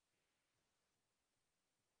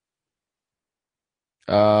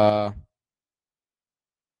 Uh,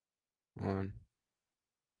 on.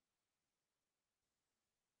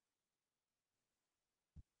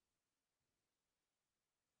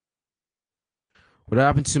 What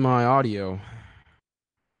happened to my audio?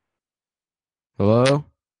 Hello?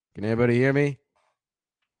 Can anybody hear me?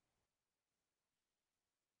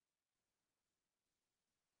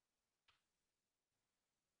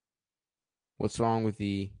 What's wrong with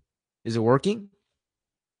the? Is it working?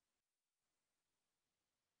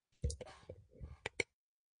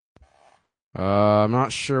 I'm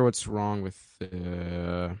not sure what's wrong with what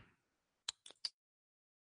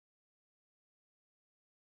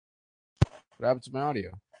happened to my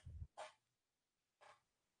audio?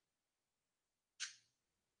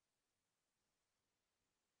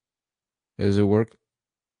 Does it work?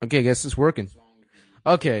 Okay, I guess it's working.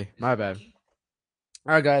 Okay, my bad.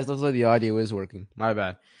 All right, guys, looks like the audio is working. My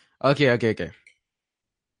bad. Okay.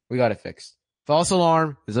 We got it fixed. False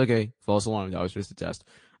alarm is okay. False alarm. That was just a test.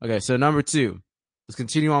 Okay, so number two. Let's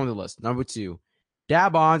continue on with the list. Number two,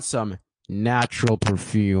 dab on some natural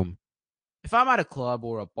perfume. If I'm at a club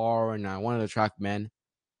or a bar and I want to attract men,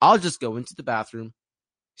 I'll just go into the bathroom,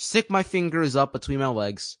 stick my fingers up between my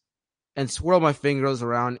legs, and swirl my fingers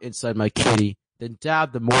around inside my kitty, then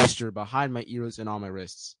dab the moisture behind my ears and on my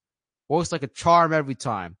wrists. Works like a charm every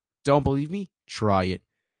time. Don't believe me? Try it.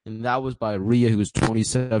 And that was by Rhea, who was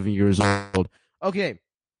 27 years old. Okay.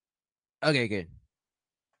 Okay.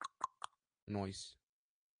 Noise.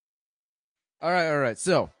 All right.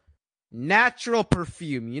 So, natural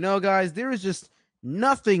perfume. You know, guys, there is just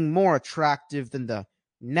nothing more attractive than the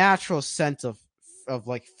natural scent of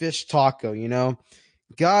like fish taco, you know?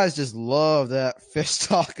 Guys just love that fish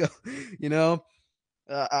taco, you know?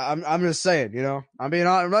 I'm just saying, you know? I'm being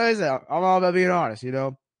honest. I'm all about being honest, you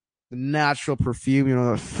know? The natural perfume, you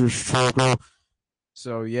know, the fish taco.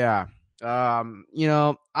 So yeah, you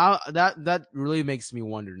know, that really makes me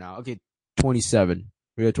wonder now. Okay, 27,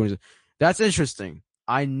 we got 27. That's interesting.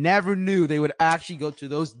 I never knew they would actually go to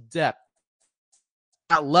those depths,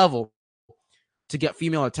 that level, to get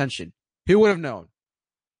female attention. Who would have known?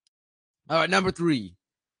 All right, number three.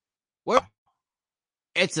 Well,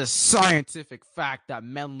 it's a scientific fact that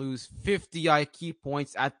men lose 50 IQ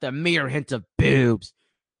points at the mere hint of boobs.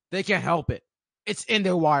 They can't help it. It's in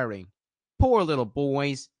their wiring. Poor little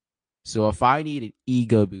boys. So if I need an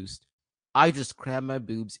ego boost, I just cram my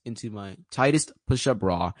boobs into my tightest push-up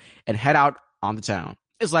bra and head out on the town.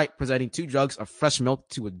 It's like presenting 2 jugs of fresh milk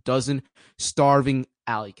to a dozen starving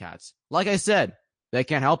alley cats. Like I said, they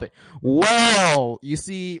can't help it. Well, you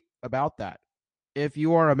see about that. If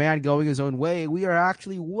you are a man going his own way, we are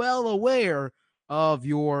actually well aware of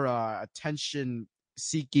your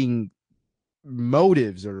attention-seeking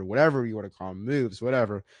motives or whatever you want to call them, moves,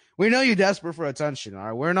 whatever. We know you're desperate for attention. All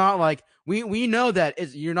right, we're not like we know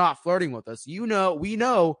that you're not flirting with us. You know, we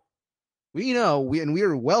know, and we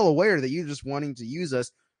are well aware that you're just wanting to use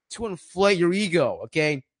us to inflate your ego.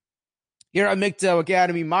 Okay, here at MGTOW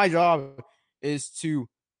Academy, my job is to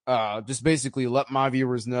just basically let my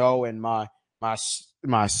viewers know and my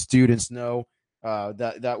students know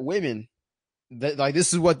that women Like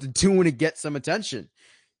this is what they're doing to get some attention.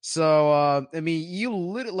 So I mean, you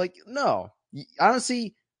literally like no.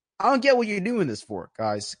 Honestly, I don't get what you're doing this for,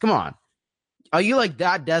 guys. Come on, are you like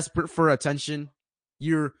that desperate for attention?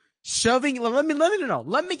 You're shoving. Let me know.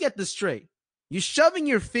 Let me get this straight. You're shoving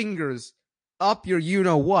your fingers up your you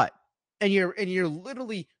know what, and you're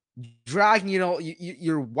literally dragging.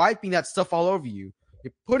 You're wiping that stuff all over you.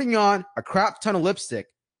 You're putting on a crap ton of lipstick,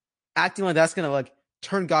 acting like that's gonna like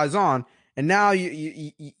turn guys on, and now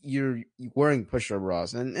you're wearing push-up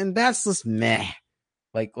bras, and that's just meh.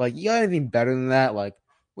 Like you got anything better than that? Like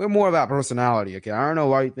we're more about personality. Okay, I don't know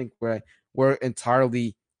why you think we're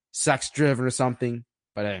entirely sex driven or something,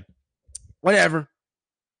 but hey, whatever.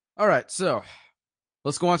 All right, so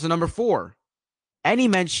let's go on to number 4. Any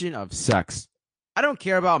mention of sex. I don't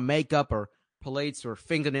care about makeup or plates or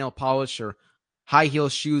fingernail polish or high heel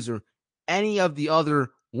shoes or any of the other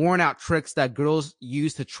worn out tricks that girls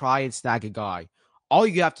use to try and snag a guy. All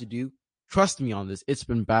you have to do, trust me on this, it's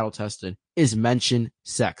been battle tested, is mention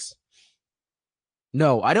sex.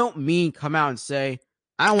 No, I don't mean come out and say,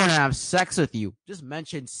 I want to have sex with you. Just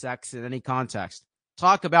mention sex in any context.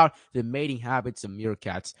 Talk about the mating habits of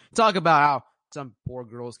meerkats. Talk about how some poor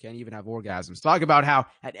girls can't even have orgasms. Talk about how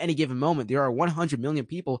at any given moment there are 100 million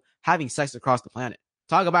people having sex across the planet.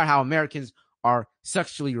 Talk about how Americans are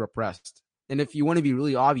sexually repressed. And if you want to be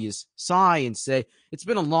really obvious, sigh and say, it's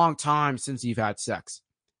been a long time since you've had sex.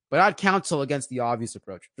 But I'd counsel against the obvious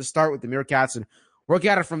approach. Just start with the meerkats and work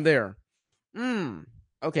at it from there.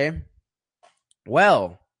 Okay.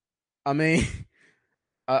 Well, I mean,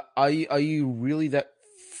 are you really that?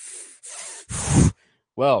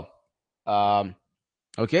 Well,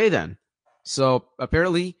 okay then. So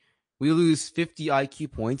apparently we lose 50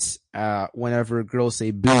 IQ points whenever girls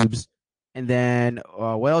say boobs, and then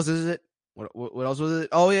what else is it? What else was it?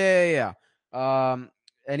 Oh yeah.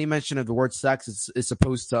 Any mention of the word sex is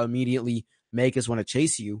supposed to immediately make us want to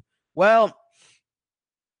chase you. Well,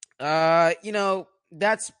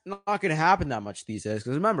 that's not going to happen that much these days.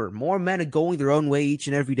 Because remember, more men are going their own way each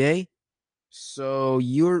and every day. So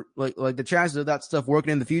you're like the chances of that stuff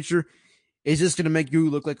working in the future is just going to make you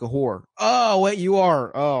look like a whore. Oh, wait, you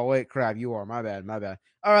are. Oh, wait, crap, you are. My bad.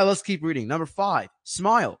 All right, let's keep reading. Number 5,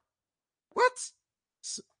 smile. What?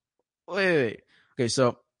 Wait. Okay,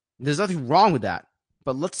 so there's nothing wrong with that.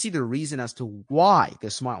 But let's see the reason as to why they're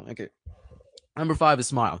smiling. Okay. Number 5 is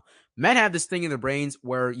smile. Men have this thing in their brains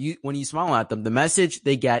where when you smile at them, the message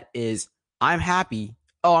they get is, I'm happy.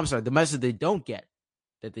 Oh, I'm sorry. The message they don't get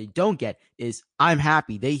is, I'm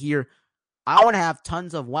happy. They hear, I want to have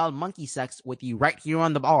tons of wild monkey sex with you right here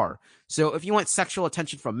on the bar. So if you want sexual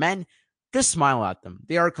attention from men, just smile at them.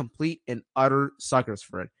 They are complete and utter suckers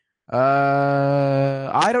for it.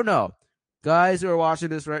 I don't know. Guys who are watching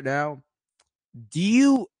this right now, do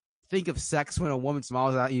you think of sex when a woman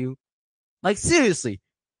smiles at you? Like seriously,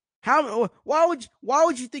 why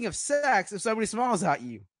would you think of sex if somebody smiles at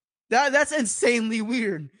you? That's insanely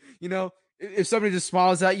weird. If somebody just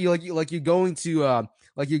smiles at you like you're going to I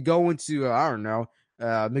don't know,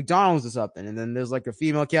 McDonald's or something, and then there's like a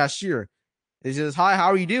female cashier. It says, "Hi, how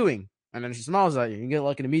are you doing?" And then she smiles at you. You get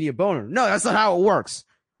like an immediate boner. No, that's not how it works.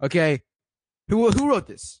 Okay, who wrote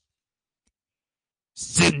this?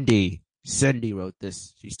 Cindy wrote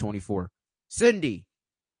this. She's 24. Cindy,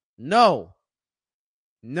 no,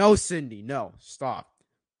 Cindy, no, stop.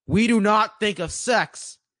 We do not think of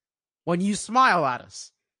sex when you smile at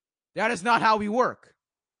us. That is not how we work.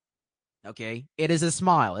 Okay, it is a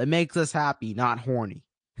smile. It makes us happy, not horny.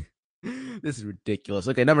 This is ridiculous.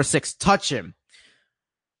 Okay, number 6, touch him.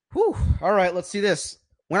 Whew. All right, let's see this.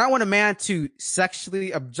 When I want a man to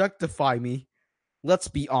sexually objectify me, let's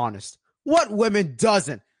be honest. What woman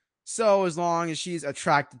doesn't? So as long as she's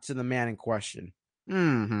attracted to the man in question.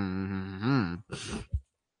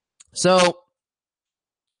 So,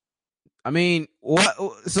 I mean, what?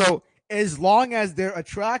 So as long as they're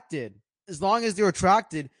attracted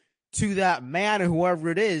to that man or whoever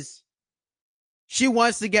it is, she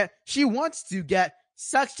wants to get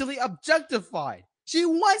sexually objectified. She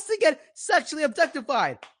wants to get sexually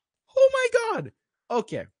objectified. Oh my God.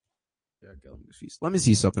 Okay. Let me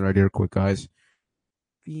see something right here quick, guys.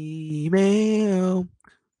 Female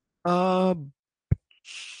oh,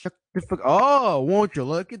 won't you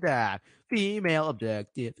look at that? Female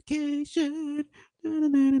objectification.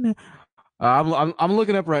 I'm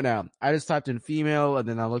looking up right now. I just typed in female, and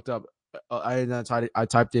then I looked up. I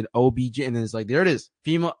typed in OBJ, and then it's like there it is.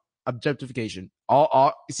 Female objectification.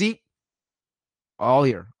 All see, all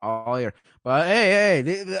here. But hey,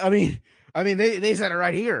 they said it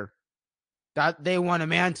right here that they want a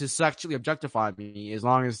man to sexually objectify me as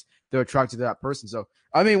long as they're attracted to that person. So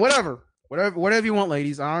I mean, whatever. whatever you want,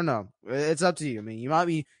 ladies. I don't know. It's up to you. I mean, you might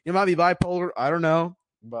be bipolar. I don't know,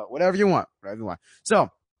 but whatever you want, whatever you want. So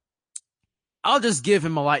I'll just give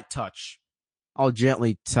him a light touch. I'll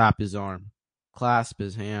gently tap his arm, clasp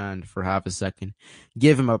his hand for half a second,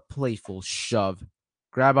 give him a playful shove,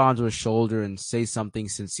 grab onto his shoulder and say something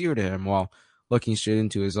sincere to him while looking straight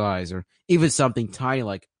into his eyes, or even something tiny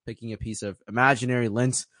like picking a piece of imaginary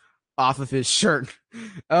lint off of his shirt.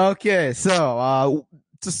 Okay, so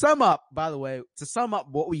to sum up, by the way,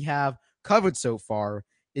 what we have covered so far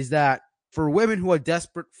is that for women who are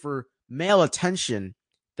desperate for male attention,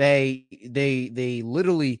 they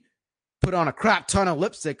literally put on a crap ton of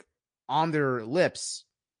lipstick on their lips.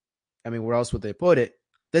 I mean, where else would they put it?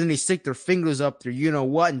 Then they stick their fingers up their you know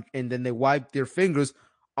what, and then they wipe their fingers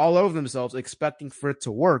all over themselves, expecting for it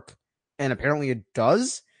to work. And apparently it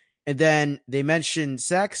does. And then they mention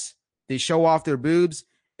sex, they show off their boobs,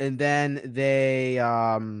 and then they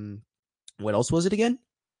what else was it again?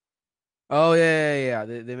 Oh yeah.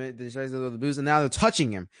 They show the boobs, and now they're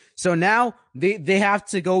touching him. So now they have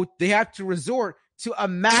to resort to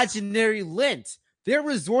imaginary lint. They're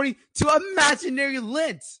resorting to imaginary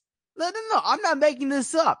lint. No, I'm not making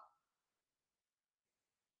this up.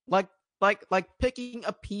 Like picking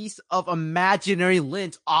a piece of imaginary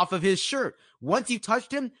lint off of his shirt. Once you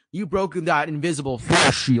touched him, you broke that invisible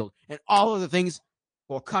force shield, and all of the things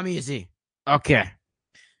will come easy. Okay.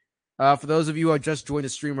 For those of you who are just joined the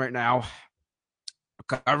stream right now,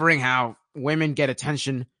 covering how women get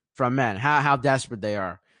attention from men, how desperate they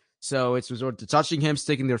are. So it's resort to touching him,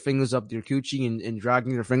 sticking their fingers up their coochie and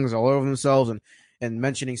dragging their fingers all over themselves and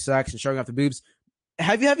mentioning sex and showing off the boobs.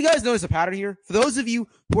 Have you guys noticed a pattern here? For those of you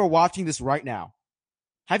who are watching this right now,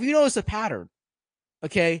 have you noticed a pattern?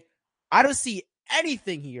 Okay. I don't see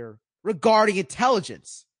anything here regarding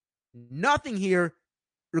intelligence. Nothing here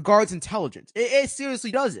regards intelligence. It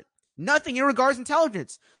seriously doesn't. Nothing here regards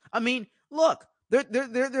intelligence. I mean, look,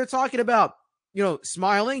 they're talking about,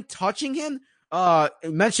 smiling, touching him,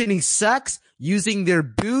 mentioning sex, using their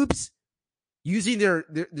boobs, using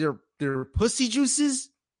their pussy juices,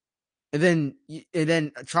 and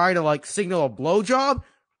then try to like signal a blowjob.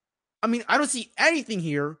 I mean, I don't see anything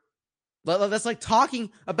here that's like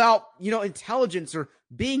talking about, intelligence or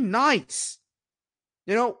being nice.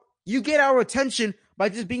 You get our attention by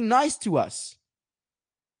just being nice to us.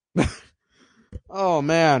 Oh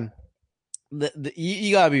man,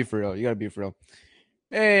 you gotta be for real. You gotta be for real.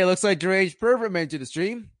 Hey, looks like Deranged Pervert made it to the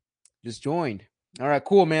stream. Just joined. All right,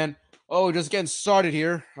 cool, man. Oh, just getting started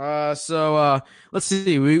here. So let's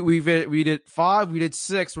see. We did 5, we did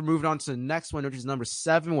 6. We're moving on to the next one, which is number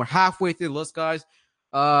 7. We're halfway through the list, guys.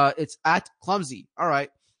 It's at clumsy. All right.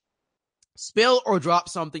 Spill or drop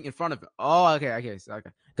something in front of it. Oh, okay.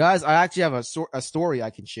 Guys, I actually have a story I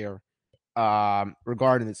can share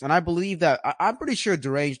regarding this, and I believe that I'm pretty sure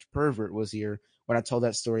Deranged Pervert was here when I told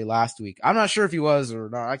that story last week. I'm not sure if he was or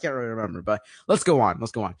not. I can't really remember, but let's go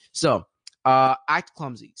on. So, act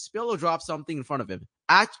clumsy. Spill or drop something in front of him.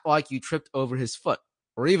 Act like you tripped over his foot,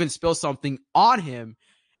 or even spill something on him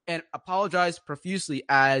and apologize profusely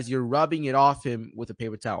as you're rubbing it off him with a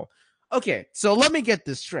paper towel. Okay, so let me get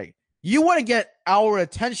this straight. You want to get our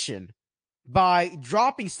attention by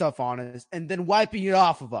dropping stuff on us and then wiping it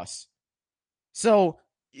off of us. So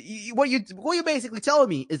what you're basically telling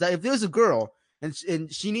me is that if there's a girl and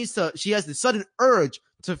she has the sudden urge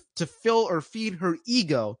to fill or feed her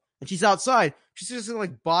ego, and she's outside, she's just gonna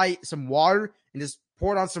like buy some water and just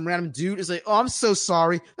pour it on some random dude. It's like, oh, I'm so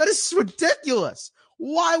sorry. That is ridiculous.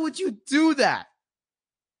 Why would you do that?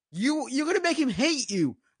 You're gonna make him hate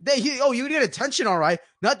you. You get attention, all right,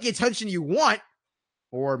 not the attention you want,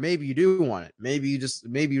 or maybe you do want it. Maybe you're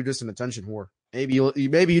just an attention whore. Maybe you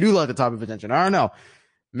do like the type of attention. I don't know.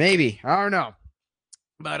 Maybe. I don't know.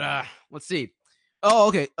 But let's see. Oh,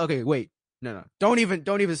 okay. Wait. No. Don't even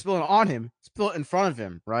spill it on him. Spill it in front of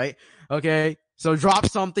him, right? Okay. So drop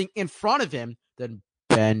something in front of him, then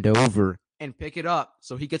bend over and pick it up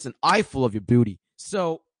so he gets an eyeful of your booty.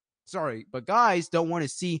 So sorry, but guys don't want to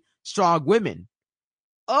see strong women.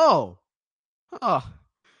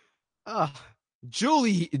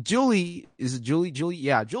 Julie,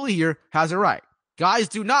 yeah, Julie here has it right. Guys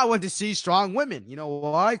do not want to see strong women. You know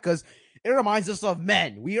why? Because it reminds us of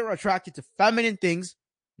men. We are attracted to feminine things,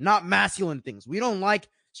 not masculine things. We don't like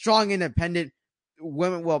strong, independent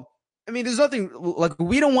women. Well, I mean, there's nothing like,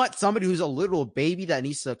 we don't want somebody who's a literal baby that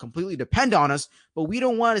needs to completely depend on us, but we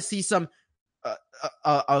don't want to see some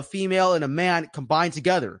a female and a man combined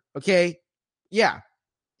together. Okay, yeah.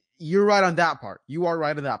 You're right on that part. You are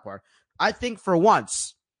right on that part. I think for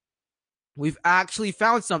once, we've actually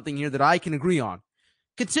found something here that I can agree on.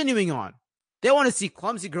 Continuing on. They want to see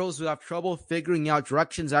clumsy girls who have trouble figuring out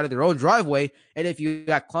directions out of their own driveway. And if you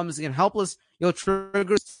got clumsy and helpless, you'll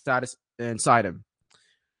trigger status inside him.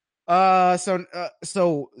 I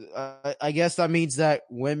guess that means that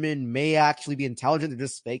women may actually be intelligent. They're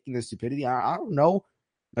just faking their stupidity. I don't know.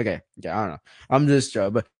 Okay, yeah, I don't know. I'm just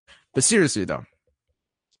but seriously though,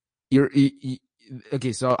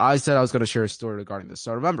 okay. So I said I was going to share a story regarding this.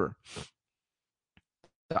 So remember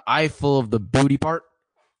the eye full of the booty part.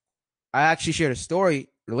 I actually shared a story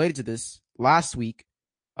related to this last week,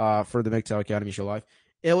 for the MGTOW Academy Show Live.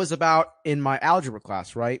 It was about in my algebra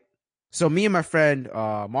class, right? So me and my friend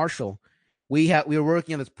Marshall, we were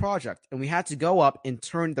working on this project, and we had to go up and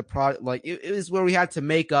turn the project like it was where we had to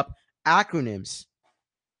make up acronyms.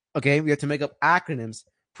 Okay, we had to make up acronyms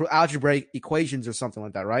for algebraic equations or something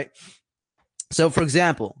like that, right? So, for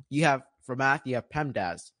example, you have for math, you have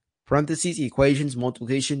PEMDAS, parentheses, equations,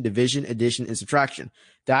 multiplication, division, addition, and subtraction.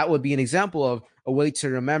 That would be an example of a way to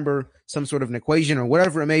remember some sort of an equation or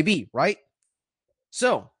whatever it may be, right?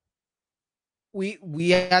 So we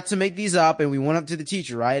had to make these up, and we went up to the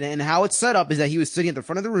teacher, right? And how it's set up is that he was sitting at the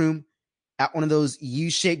front of the room at one of those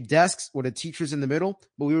U-shaped desks where the teacher's in the middle,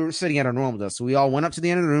 but we were sitting at our normal desk. So we all went up to the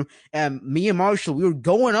end of the room, and me and Marshall, we were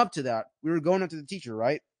going up to that. We were going up to the teacher,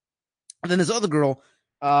 right? And then this other girl,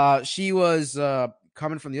 she was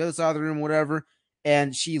coming from the other side of the room, whatever,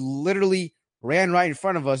 and she literally ran right in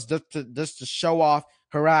front of us just to show off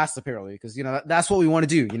her ass, apparently, because that's what we want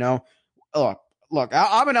to do. Look,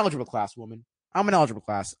 I'm an algebra class woman. I'm an algebra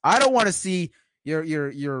class. I don't want to see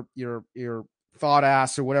your thought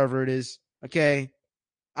ass or whatever it is. Okay,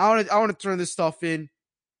 I want to turn this stuff in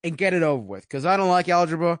and get it over with because I don't like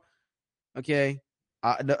algebra. Okay,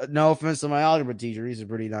 no offense to my algebra teacher, he's a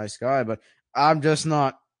pretty nice guy, but I'm just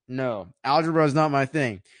not. No, algebra is not my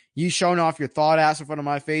thing. You showing off your thought ass in front of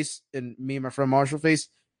my face and me and my friend Marshall face?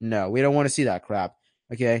 No, we don't want to see that crap.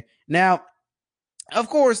 Okay, now, of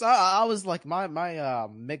course, I was like my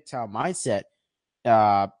MGTOW mindset,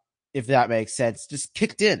 if that makes sense, just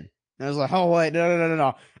kicked in. And I was like, oh wait,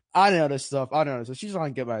 no. I know this stuff. So she's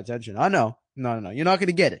trying to get my attention. I know. No. You're not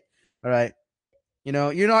gonna get it. All right.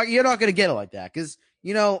 You're not gonna get it like that. Cause,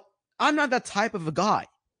 I'm not that type of a guy.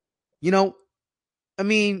 I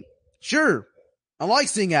mean, sure, I like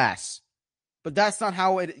seeing ass, but that's not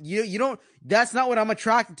how that's not what I'm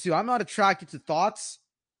attracted to. I'm not attracted to thoughts.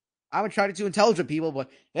 I'm attracted to intelligent people, but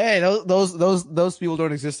hey, those people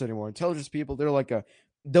don't exist anymore. Intelligent people, they're like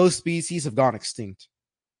those species have gone extinct.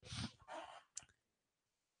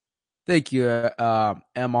 Thank you,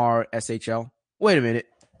 MRSHL. Wait a minute.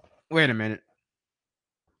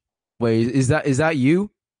 Wait, is that you?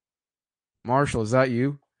 Marshall, is that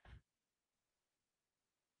you?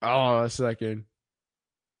 Oh, a second.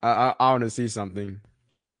 I want to see something.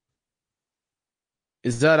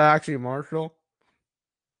 Is that actually Marshall?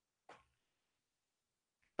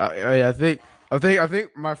 I think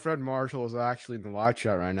my friend Marshall is actually in the live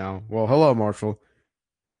chat right now. Well, hello, Marshall.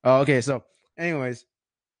 Okay, so anyways,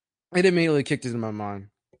 it immediately kicked into my mind.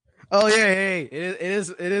 Oh yeah, hey, it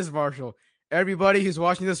is Marshall. Everybody who's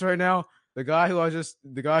watching this right now, the guy who I was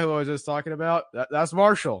just talking about, that's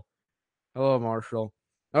Marshall. Hello, Marshall.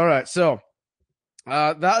 All right, so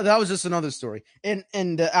that was just another story, and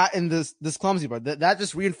this clumsy part that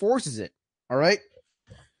just reinforces it. All right,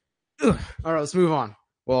 all right, let's move on.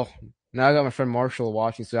 Well, now I got my friend Marshall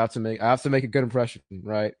watching, so I have to make a good impression,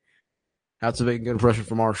 right? I have to make a good impression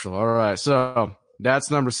for Marshall. All right, so that's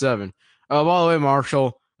number 7. By the way,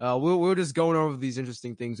 Marshall, we were just going over these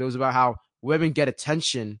interesting things. It was about how women get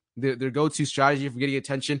attention, their go-to strategy for getting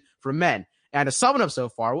attention from men. And to sum it up so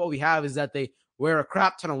far, what we have is that they wear a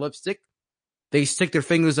crap ton of lipstick. They stick their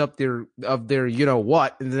fingers up their and then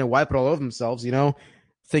they wipe it all over themselves,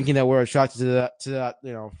 thinking that we're attracted to that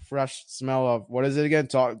fresh smell of, what is it again?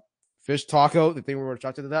 Fish taco. They think we're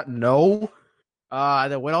attracted to that. No.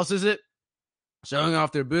 Then what else is it? Showing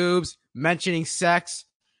off their boobs, mentioning sex.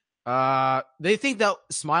 They think that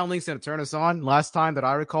smiling's gonna turn us on. Last time that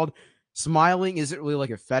I recalled, smiling isn't really like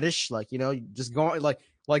a fetish. Like, just go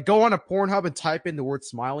go on a Pornhub and type in the word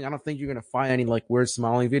smiling. I don't think you're gonna find any like weird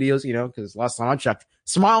smiling videos, because last time I checked,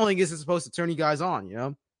 smiling isn't supposed to turn you guys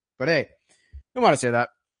on, But hey, don't want to say that.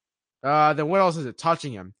 Then what else is it?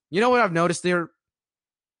 Touching him. You know what I've noticed there?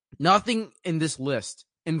 Nothing in this list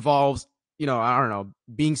involves, I don't know,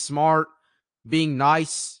 being smart, being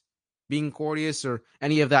nice, being courteous, or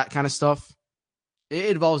any of that kind of stuff.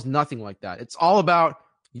 It involves nothing like that. It's all about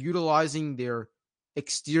utilizing their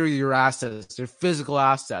exterior assets, their physical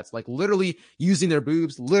assets, like literally using their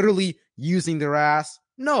boobs, literally using their ass.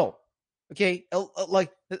 No. Okay.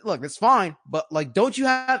 Look, that's fine. But don't you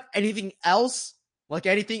have anything else? Like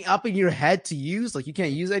anything up in your head to use? Like you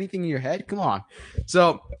can't use anything in your head? Come on.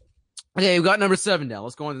 So, okay, we got number 7 now.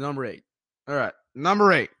 Let's go on to number 8. All right,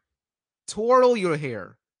 number 8. Twirl your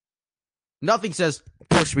hair. Nothing says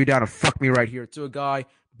push me down and fuck me right here to a guy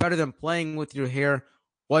better than playing with your hair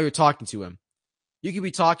while you're talking to him. You could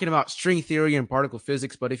be talking about string theory and particle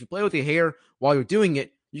physics, but if you play with your hair while you're doing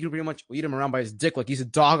it, you can pretty much lead him around by his dick like he's a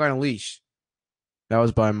dog on a leash. That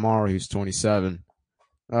was by Mara, who's 27.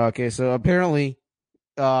 Okay, so apparently,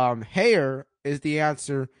 hair is the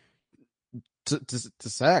answer to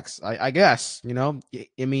sex. I guess, you know.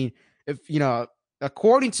 I mean, if you know,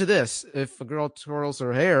 according to this, if a girl twirls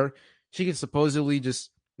her hair, she can supposedly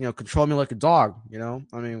just control me like a dog. You know,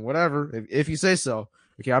 I mean, whatever. If you say so.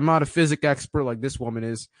 Okay, I'm not a physics expert like this woman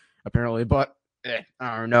is apparently, but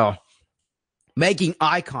I don't know. Making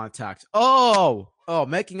eye contact. Oh,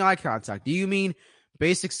 making eye contact. Do you mean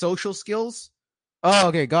basic social skills? Oh,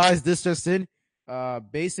 okay, guys, this just in.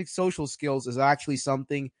 Basic social skills is actually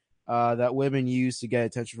something that women use to get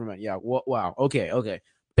attention from men. Yeah, wow. Okay.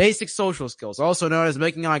 Basic social skills, also known as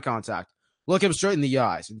making eye contact. Look him straight in the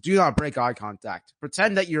eyes and do not break eye contact.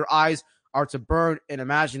 Pretend that your eyes are to burn an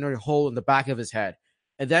imaginary hole in the back of his head.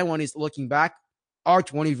 And then when he's looking back,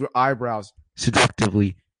 arch one of your eyebrows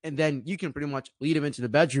seductively. And then you can pretty much lead him into the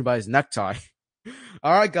bedroom by his necktie.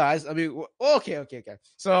 All right, guys. I mean, okay.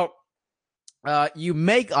 So, you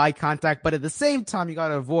make eye contact, but at the same time, you got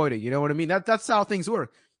to avoid it. You know what I mean? That's how things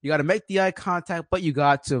work. You got to make the eye contact, but you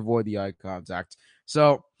got to avoid the eye contact.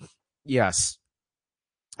 So, yes.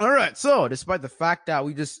 All right. So, despite the fact that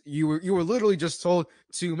you were literally just told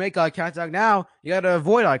to make eye contact, now you got to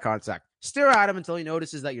avoid eye contact. Stare at him until he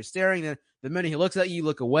notices that you're staring. Then the minute he looks at you,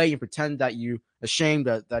 look away and pretend that you're ashamed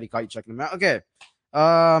that he caught you checking him out. Okay.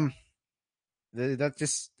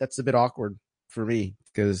 That's a bit awkward for me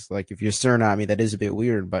because like if you're staring at me, that is a bit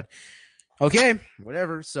weird. But okay,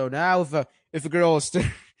 whatever. So now if a girl is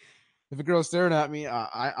staring at me,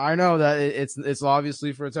 I know that it's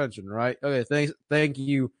obviously for attention, right? Okay, thank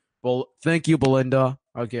you, Belinda.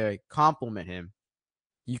 Okay, compliment him.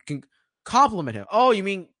 You can compliment him. Oh, you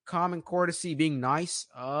mean common courtesy, being nice?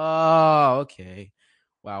 Oh, okay.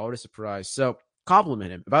 Wow, what a surprise. So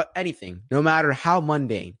compliment him about anything, no matter how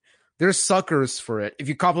mundane. There's suckers for it. If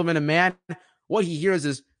you compliment a man, what he hears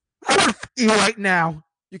is, you right now.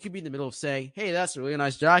 You could be in the middle of saying, hey, that's a really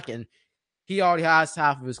nice jacket. And he already has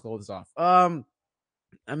half of his clothes off. I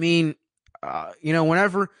mean,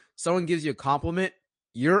 whenever someone gives you a compliment,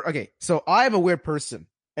 you're okay. So I am a weird person,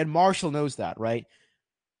 and Marshall knows that, right?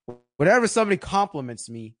 Whenever somebody compliments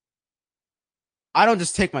me, I don't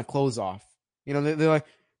just take my clothes off. You know, they're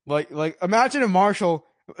like imagine if Marshall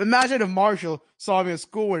saw me at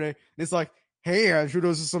school one day and it's like, hey, Andrew,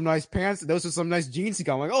 those are some nice pants. Those are some nice jeans you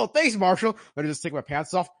got. I'm like, oh, thanks, Marshall. Let me just take my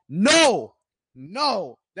pants off. No,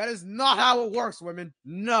 that is not how it works, women.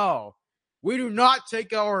 No, we do not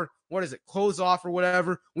take our, clothes off or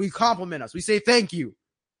whatever. We compliment us. We say thank you.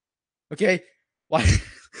 Okay? Like,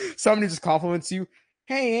 somebody just compliments you.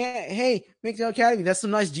 Hey, MGTOW Academy, that's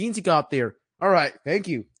some nice jeans you got there. All right, thank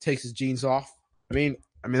you. Takes his jeans off. I mean,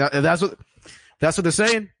 that's what they're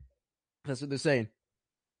saying. That's what they're saying.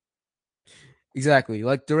 Exactly.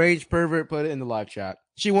 Like deranged pervert put it in the live chat.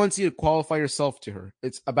 She wants you to qualify yourself to her.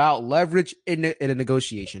 It's about leverage in a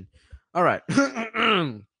negotiation. All right.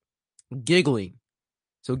 Giggling.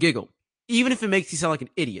 So giggle. Even if it makes you sound like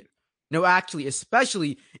an idiot. No, actually,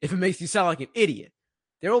 especially if it makes you sound like an idiot.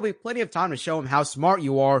 There will be plenty of time to show him how smart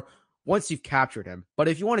you are once you've captured him. But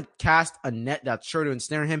if you want to cast a net that's sure to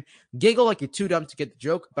ensnare him, giggle like you're too dumb to get the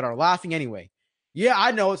joke, but are laughing anyway. Yeah,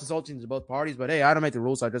 I know it's insulting to both parties, but hey, I don't make the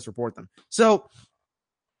rules, I just report them. So,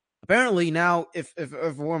 apparently now, if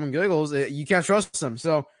a woman giggles, you can't trust them.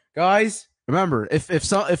 So, guys, remember, if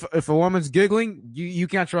a woman's giggling, you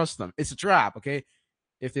can't trust them. It's a trap, okay?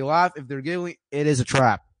 If they laugh, if they're giggling, it is a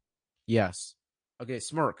trap. Yes. Okay,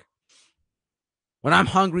 smirk. When I'm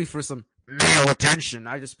hungry for some male attention,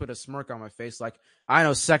 I just put a smirk on my face like I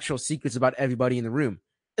know sexual secrets about everybody in the room.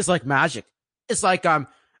 It's like magic. It's like I'm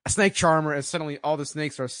a snake charmer and suddenly all the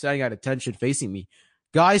snakes are setting at attention facing me.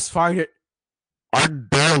 Guys find it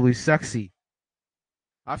unbearably sexy.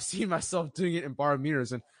 I've seen myself doing it in bar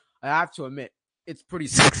mirrors and I have to admit, it's pretty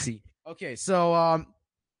sexy. Okay, so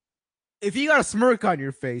if you got a smirk on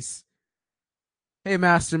your face, hey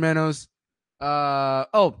Master Menos.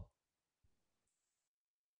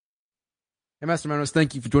 Hey, Master Manos,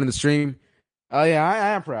 thank you for joining the stream. Yeah, I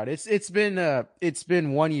am proud. It's been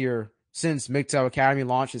 1 year since MGTOW Academy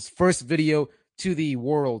launched its first video to the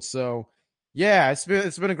world. So yeah, it's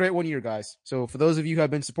been a great 1 year, guys. So for those of you who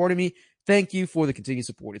have been supporting me, thank you for the continued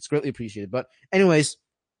support. It's greatly appreciated. But anyways,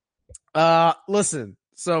 Listen.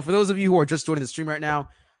 So for those of you who are just joining the stream right now,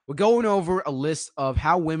 we're going over a list of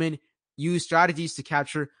how women use strategies to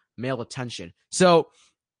capture male attention. So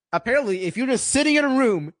apparently, if you're just sitting in a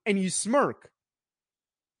room and you smirk,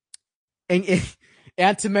 and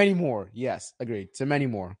and to many more, yes, agreed. To many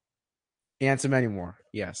more, and to many more,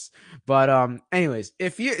 yes. But anyways,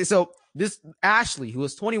 if you so this Ashley, who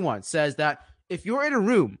is 21, says that if you're in a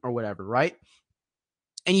room or whatever, right,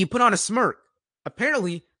 and you put on a smirk,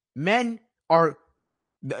 apparently men are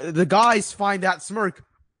the guys find that smirk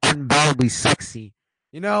unbearably sexy.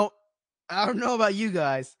 You know, I don't know about you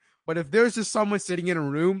guys, but if there's just someone sitting in a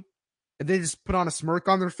room and they just put on a smirk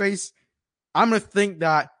on their face, I'm gonna think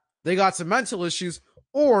that they got some mental issues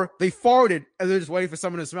or they farted and they're just waiting for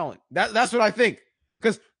someone to smell it. That's what I think.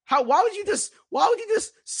 Because why would you just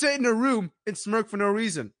sit in a room and smirk for no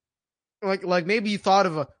reason? Like maybe you thought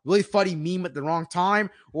of a really funny meme at the wrong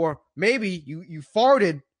time, or maybe you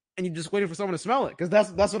farted and you just waited for someone to smell it. Because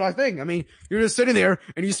that's what I think. I mean, you're just sitting there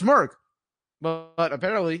and you smirk, but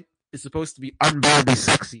apparently it's supposed to be unbearably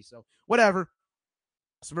sexy. So whatever.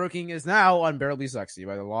 Smirking is now unbearably sexy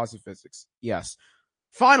by the laws of physics. Yes.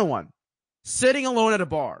 Final one. Sitting alone at a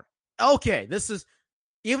bar. Okay, this is,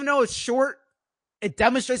 even though it's short, it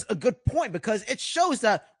demonstrates a good point because it shows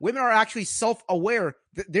that women are actually self-aware.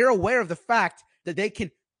 They're aware of the fact that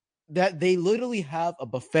they literally have a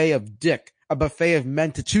buffet of a buffet of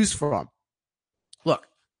men to choose from. Look,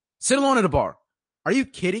 sit alone at a bar. Are you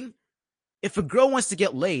kidding? If a girl wants to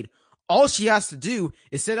get laid, all she has to do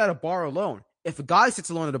is sit at a bar alone. If a guy sits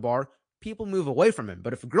alone at a bar, people move away from him.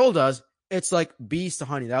 But if a girl does, it's like bees to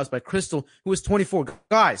honey. That was by Crystal, who was 24.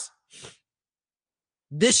 Guys,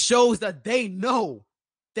 this shows that they know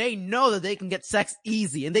that they can get sex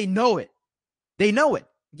easy, and they know it. They know it.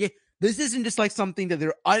 Okay? This isn't just like something that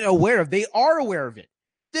they're unaware of. They are aware of it.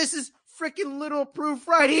 This is freaking little proof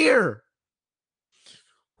right here.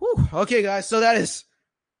 Whew. Okay, guys. So that is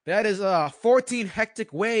 14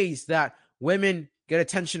 hectic ways that women get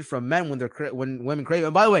attention from men when women crave it.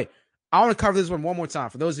 And by the way, I want to cover this one more time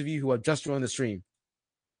for those of you who have just joined the stream.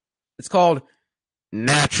 It's called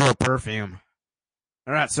natural perfume.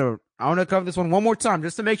 All right, so I want to cover this one more time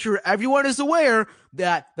just to make sure everyone is aware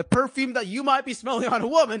that the perfume that you might be smelling on a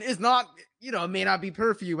woman is not, may not be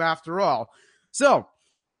perfume after all. So,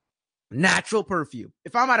 natural perfume.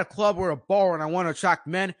 If I'm at a club or a bar and I want to attract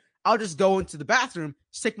men, I'll just go into the bathroom,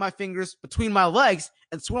 stick my fingers between my legs,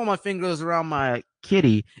 and swirl my fingers around my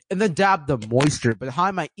kitty, and then dab the moisture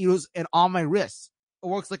behind my ears and on my wrists. It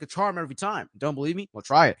works like a charm every time. Don't believe me? Well,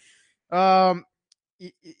 try it.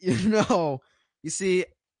 You see,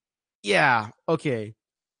 yeah, okay.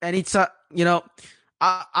 Anytime,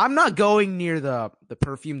 I'm not going near the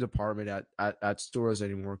perfume department at stores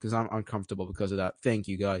anymore because I'm uncomfortable because of that. Thank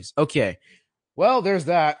you, guys. Okay, well, there's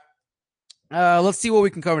that. Let's see what we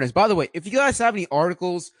can cover next. By the way, if you guys have any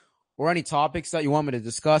articles or any topics that you want me to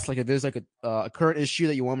discuss, like if there's like a current issue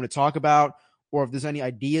that you want me to talk about, or if there's any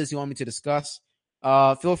ideas you want me to discuss,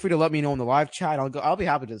 feel free to let me know in the live chat. I'll be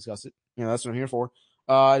happy to discuss it. That's what I'm here for.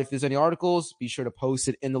 If there's any articles, be sure to post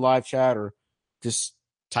it in the live chat or just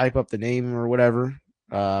type up the name or whatever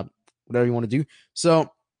you want to do.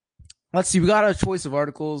 So let's see. We got a choice of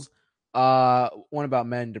articles. One about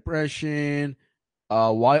men depression.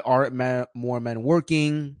 Why aren't more men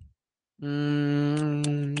working? Let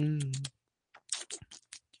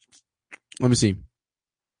me see.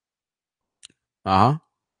 Oh.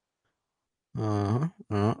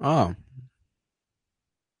 All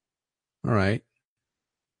right.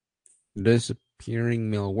 Disappearing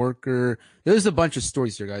male worker. There's a bunch of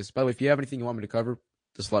stories here, guys. By the way, if you have anything you want me to cover,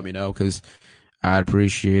 just let me know because I'd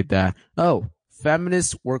appreciate that. Oh,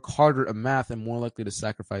 feminists work harder at math and more likely to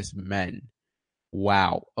sacrifice men.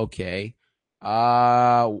 Wow. Okay.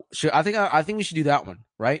 I think we should do that one,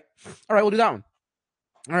 right? All right, we'll do that one.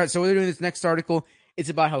 All right, so we're doing this next article. It's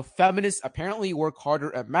about how feminists apparently work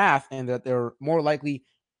harder at math and that they're more likely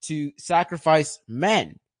to sacrifice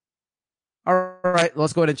men. All right,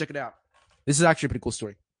 let's go ahead and check it out. This is actually a pretty cool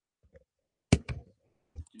story.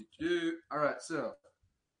 All right, so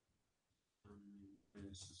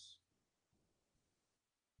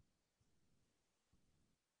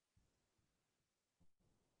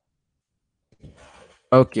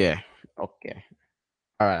okay. All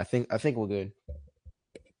right, I think we're good.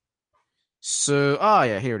 So,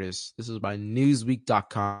 yeah, here it is. This is by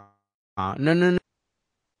Newsweek.com. No.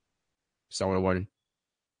 It's not what I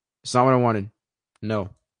wanted. No.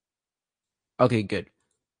 Okay, good.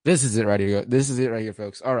 This is it right here,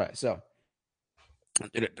 folks. All right, so.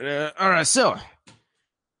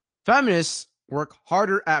 Feminists work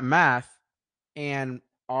harder at math and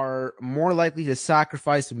are more likely to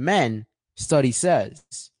sacrifice men, study says.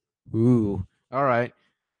 Ooh, all right.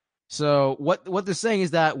 So what they're saying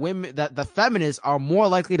is that women that the feminists are more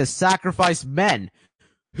likely to sacrifice men.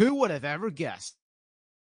 Who would have ever guessed?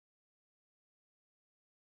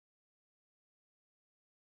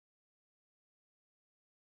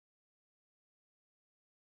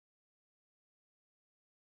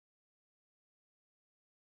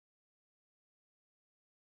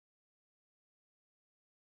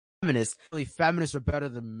 Feminists, really, feminists are better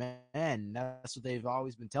than men. That's what they've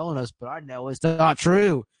always been telling us, but I know it's not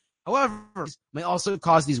true. However, it may also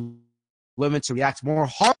cause these women to react more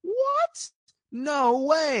hard. What? No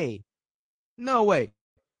way. No way.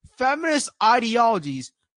 Feminist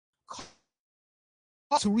ideologies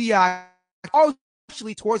to react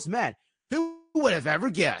harshly towards men. Who would have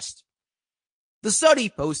ever guessed? The study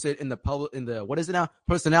posted in the what is it now?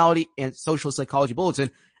 Personality and Social Psychology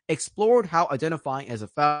Bulletin explored how identifying as a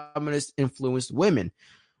feminist influenced women.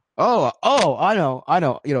 I know.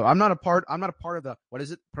 I'm not a part of the what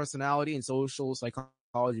is it? Personality and Social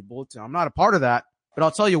Psychology Bulletin. I'm not a part of that, but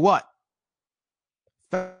I'll tell you what.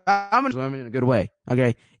 Feminist women in a good way.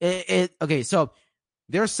 Okay. Okay, so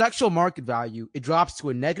their sexual market value, it drops to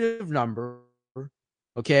a negative number.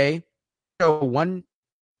 Okay. So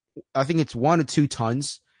I think it's 1 to 2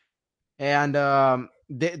 tons. And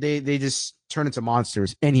they just turn into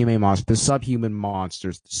monsters, inhumane monsters, subhuman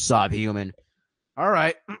monsters, subhuman. All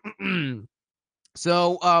right.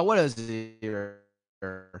 So what is it here?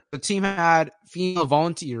 The team had female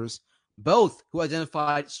volunteers, both who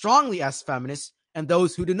identified strongly as feminists and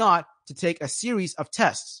those who did not, to take a series of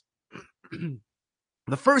tests.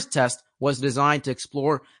 The first test was designed to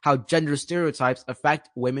explore how gender stereotypes affect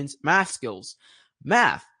women's math skills.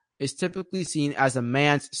 Math is typically seen as a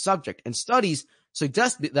man's subject, and studies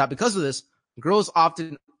suggest that because of this, girls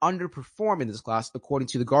often underperform in this class, according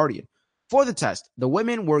to The Guardian. For the test, the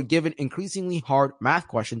women were given increasingly hard math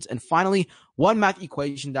questions and finally one math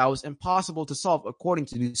equation that was impossible to solve, according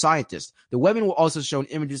to the scientists. The women were also shown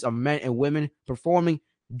images of men and women performing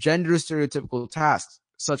gender stereotypical tasks,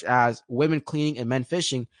 such as women cleaning and men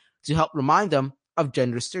fishing, to help remind them of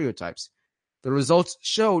gender stereotypes. The results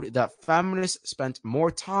showed that feminists spent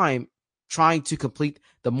more time trying to complete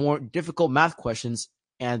the more difficult math questions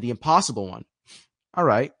and the impossible one. All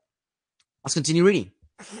right, let's continue reading.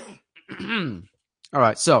 All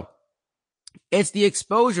right, so it's the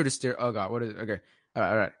exposure to Oh God, what is it? Okay,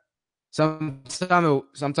 all right.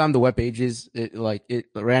 Sometimes the web pages it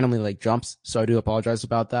randomly jumps, so I do apologize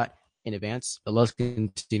about that in advance. But let's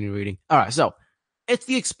continue reading. All right, so it's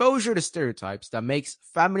the exposure to stereotypes that makes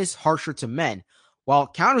feminists harsher to men, while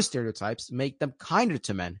counter stereotypes make them kinder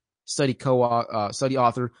to men. Study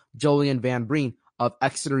author Jolyon Van Breen of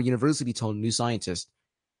Exeter University told New Scientist.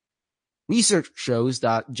 Research shows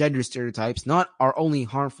that gender stereotypes not are only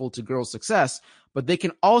harmful to girls' success, but they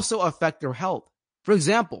can also affect their health. For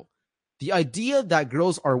example, the idea that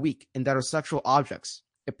girls are weak and that are sexual objects,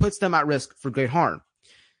 it puts them at risk for great harm.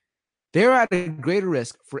 They're at a greater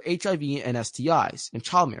risk for HIV and STIs and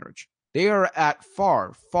child marriage. They are at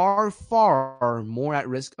far, far, far more at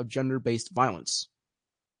risk of gender-based violence.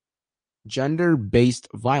 Gender-based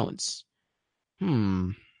violence.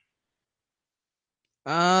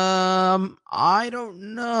 I don't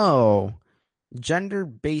know.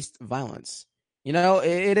 Gender-based violence.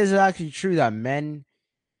 It is actually true that men.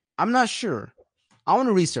 I'm not sure. I want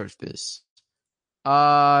to research this.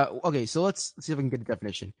 Okay, so let's see if I can get a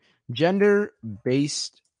definition.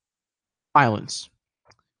 Gender-based violence.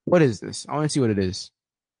 What is this? I want to see what it is.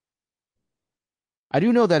 I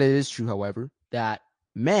do know that it is true, however, that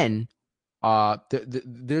men,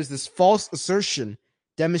 there's this false assertion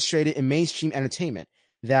demonstrated in mainstream entertainment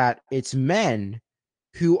that it's men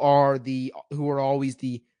who are always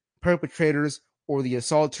the perpetrators or the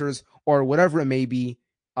assaulters or whatever it may be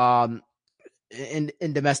in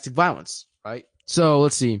domestic violence, right? So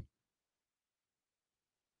let's see.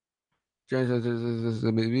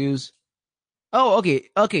 Oh,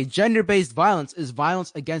 okay. Gender-based violence is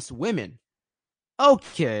violence against women.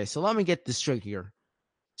 Okay, so let me get this straight here.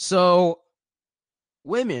 So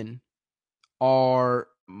women are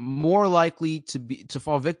more likely to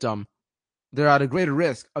fall victim. They're at a greater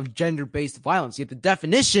risk of gender-based violence. Yet the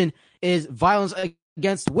definition is violence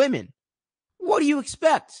against women. What do you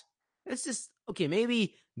expect? It's just okay.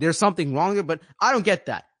 Maybe there's something wrong there, but I don't get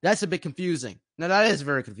that. That's a bit confusing. Now that is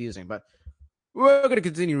very confusing, but we're going to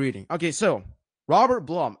continue reading. Okay, so Robert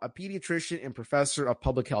Blum, a pediatrician and professor of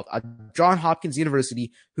public health at Johns Hopkins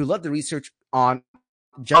University, who led the research on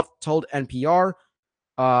Jeff told NPR,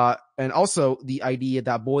 and also the idea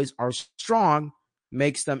that boys are strong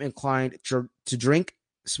makes them inclined to drink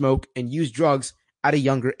smoke, and use drugs at a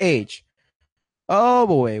younger age. Oh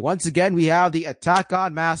boy. Once again, we have the attack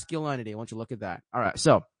on masculinity. I want you to look at that. All right.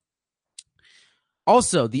 So,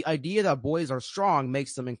 also, the idea that boys are strong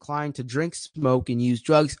makes them inclined to drink, smoke, and use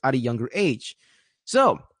drugs at a younger age.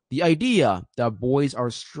 So, the idea that boys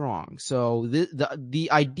are strong. So, the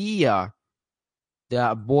idea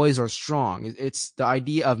that boys are strong, it's the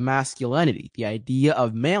idea of masculinity, the idea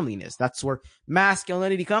of manliness. That's where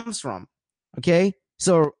masculinity comes from. Okay?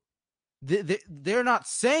 So, they're not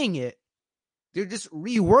saying it, they're just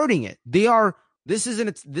rewording it. This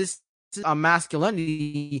isn't, this is a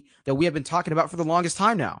masculinity that we have been talking about for the longest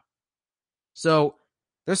time now. So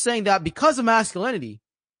they're saying that because of masculinity,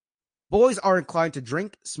 boys are inclined to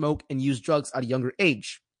drink, smoke, and use drugs at a younger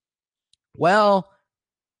age. Well,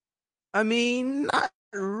 I mean, not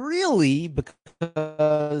really,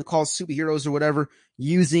 because called superheroes or whatever,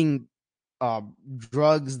 using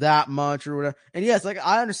drugs that much or whatever. And yes, like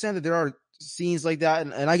I understand that there are scenes like that,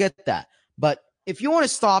 and I get that. But if you want to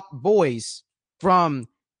stop boys from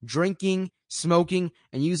drinking, smoking,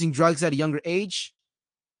 and using drugs at a younger age,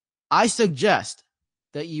 I suggest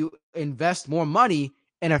that you invest more money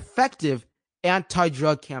in effective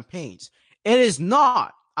anti-drug campaigns. It is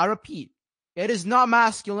not, I repeat, it is not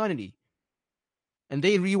masculinity. And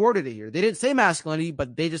they reworded it here. They didn't say masculinity,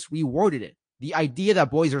 but they just reworded it. The idea that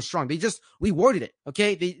boys are strong. They just reworded it.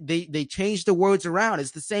 Okay. They changed the words around.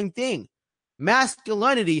 It's the same thing.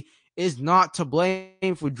 Masculinity is not to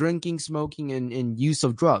blame for drinking, smoking, and use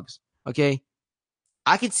of drugs. Okay.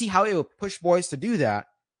 I can see how it would push boys to do that,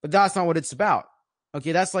 but that's not what it's about.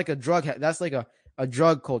 Okay. That's like a drug, that's like a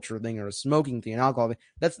drug culture thing or a smoking thing, an alcohol thing.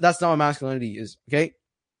 That's not what masculinity is. Okay.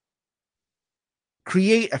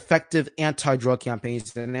 Create effective anti-drug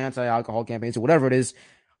campaigns and anti-alcohol campaigns or whatever it is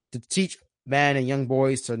to teach men and young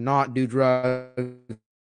boys to not do drugs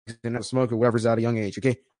and not smoke or whatever's at a young age.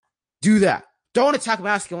 Okay. Do that. Don't attack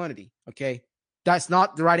masculinity. Okay. That's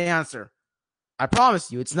not the right answer. I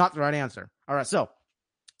promise you, it's not the right answer. All right. So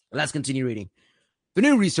let's continue reading. The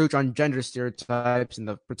new research on gender stereotypes and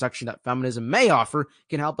the protection that feminism may offer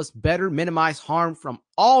can help us better minimize harm from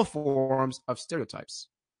all forms of stereotypes.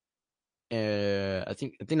 I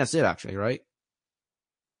think that's it, actually, right?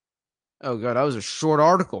 Oh god, that was a short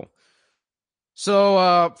article.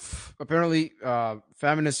 So apparently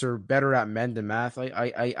feminists are better at men than math,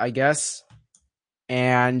 I guess.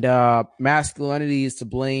 And masculinity is to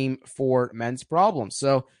blame for men's problems.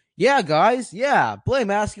 So yeah, guys, yeah, blame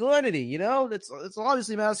masculinity. You know, it's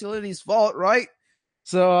obviously masculinity's fault, right?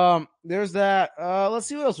 So there's that. Let's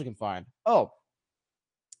see what else we can find. Oh,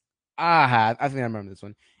 I think I remember this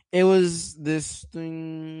one. It was this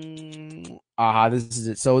thing. This is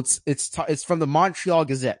it. So it's from the Montreal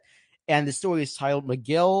Gazette, and the story is titled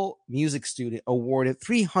 "McGill Music Student Awarded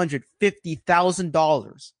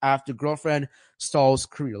 $350,000 After Girlfriend Stalls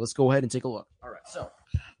Career." Let's go ahead and take a look. All right, so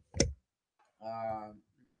it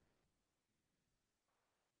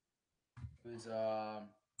was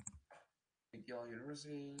McGill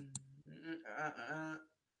University.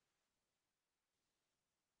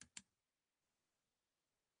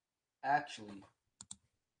 Actually,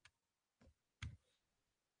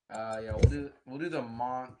 yeah, we'll do the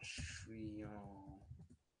Montreal.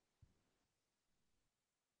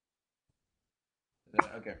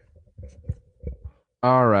 Okay.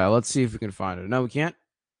 All right, let's see if we can find it. No, we can't.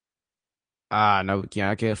 No, we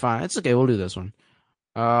can't. Okay, fine. It's okay. We'll do this one.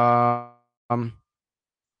 All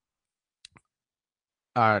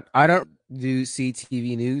right. I don't do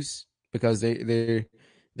CTV news because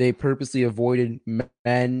they purposely avoided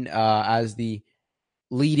men as the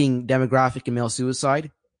leading demographic in male suicide.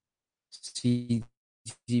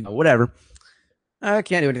 Whatever. I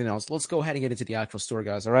can't do anything else. Let's go ahead and get into the actual story,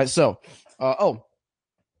 guys. All right. So,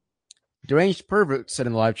 Deranged Pervert said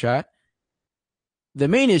in the live chat, the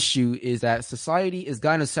main issue is that society is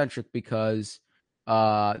gynocentric because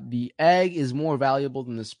the egg is more valuable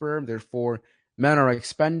than the sperm. Therefore, men are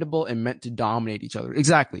expendable and meant to dominate each other.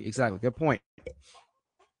 Exactly. Good point.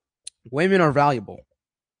 Women are valuable.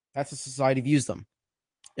 That's how society views them.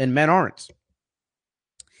 And men aren't.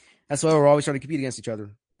 That's why we're always trying to compete against each other.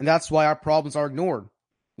 And that's why our problems are ignored.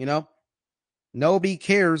 You know? Nobody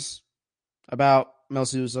cares about male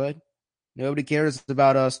suicide. Nobody cares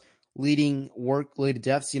about us leading work-related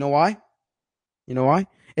deaths. You know why?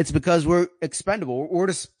 It's because we're expendable. We're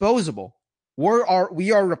disposable.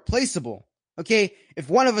 We are replaceable. Okay? If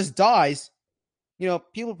one of us dies,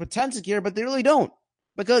 people pretend to care, but they really don't.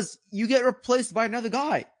 Because you get replaced by another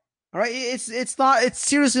guy. All right? It's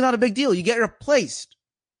seriously not a big deal. You get replaced.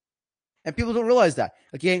 And people don't realize that.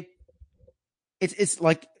 Okay? It's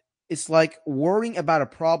like it's like worrying about a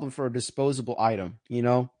problem for a disposable item, you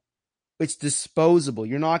know? It's disposable.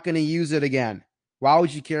 You're not going to use it again. Why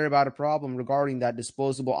would you care about a problem regarding that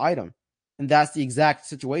disposable item? And that's the exact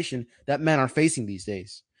situation that men are facing these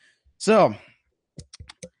days. So,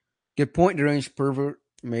 good point, deranged pervert.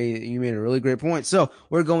 You made a really great point. So,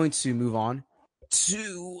 we're going to move on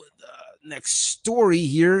to the next story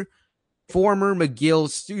here. Former McGill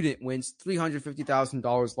student wins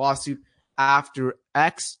 $350,000 lawsuit after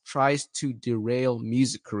ex tries to derail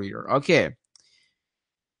music career. Okay.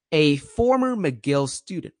 A former McGill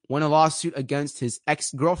student won a lawsuit against his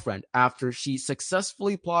ex-girlfriend after she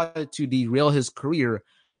successfully plotted to derail his career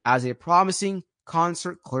as a promising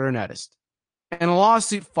concert clarinetist. In a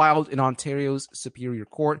lawsuit filed in Ontario's Superior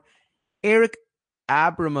Court, Eric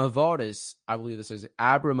Abramovotis, I believe this is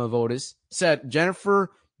Abramovotis, said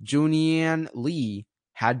Jennifer Junian Lee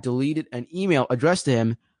had deleted an email addressed to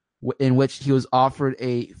him in which he was offered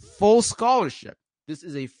a full scholarship. This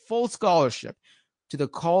is a full scholarship to the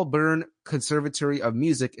Colburn Conservatory of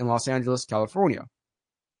Music in Los Angeles, California.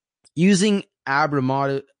 Using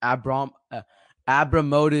Abramotiv's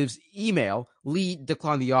email, Lee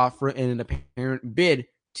declined the offer in an apparent bid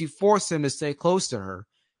to force him to stay close to her.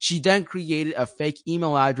 She then created a fake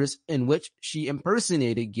email address in which she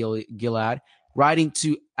impersonated Gilad, writing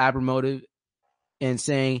to Abramotiv and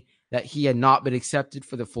saying that he had not been accepted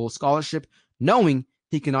for the full scholarship, knowing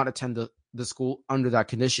he could not attend the school under that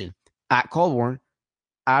condition. At Colburn,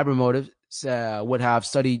 Abramotiv would have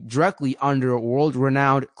studied directly under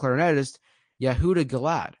world-renowned clarinetist Yehuda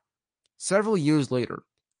Gilad. Several years later,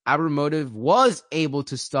 Abramotiv was able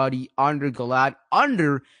to study under Gilad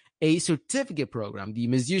under a certificate program. The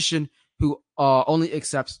musician, who only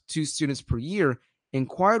accepts 2 students per year,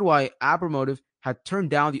 inquired why Abramotiv had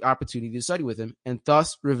turned down the opportunity to study with him, and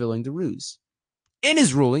thus revealing the ruse. In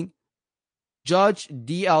his ruling, Judge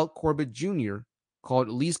D.L. Corbett Jr. called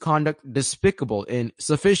Lee's conduct despicable and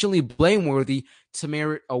sufficiently blameworthy to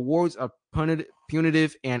merit awards of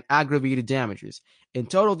punitive and aggravated damages. In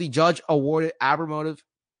total, the judge awarded Abramotiv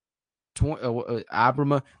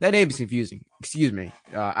that name is confusing. Excuse me.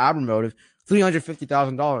 Abramotiv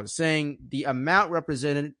 $350,000, saying the amount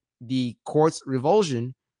represented the court's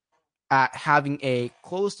revulsion at having a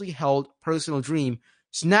closely held personal dream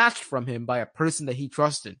snatched from him by a person that he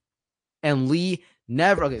trusted. And Lee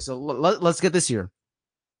never. Okay, so let's get this here.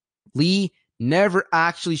 Lee never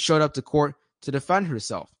actually showed up to court to defend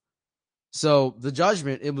herself. So the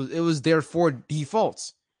judgment it was therefore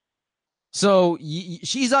defaults. So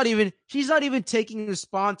she's not even taking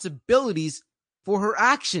responsibilities for her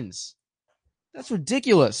actions. That's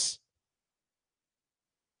ridiculous.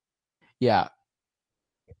 Yeah.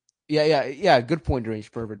 Good point,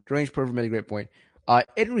 Deranged Pervert. Deranged Pervert made a great point.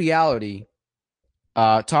 In reality,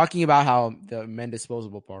 talking about how the men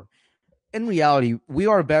disposable part. In reality, we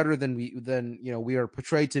are better than we are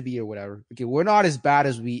portrayed to be or whatever. Okay, we're not as bad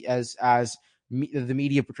as the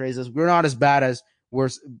media portrays us. We're not as bad as we're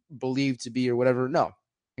believed to be or whatever. No,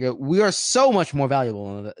 okay, we are so much more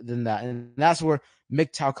valuable than that, and that's where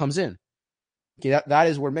MGTOW comes in. Okay, that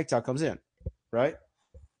is where MGTOW comes in, right?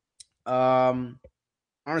 I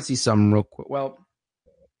want to see something real quick. Well,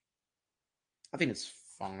 I think it's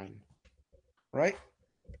fine, right?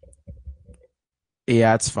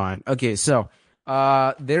 Yeah, it's fine. Okay, so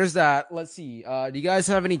there's that. Let's see. Do you guys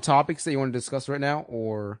have any topics that you want to discuss right now,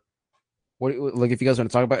 or what? Like, if you guys want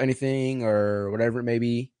to talk about anything or whatever it may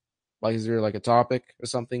be, like, is there like a topic or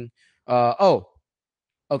something? Oh,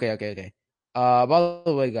 okay. By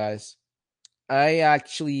the way, guys, I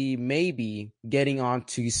actually may be getting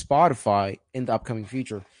onto Spotify in the upcoming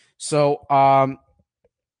future. So, I'm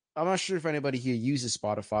not sure if anybody here uses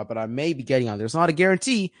Spotify, but I may be getting on. There's not a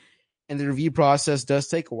guarantee, and the review process does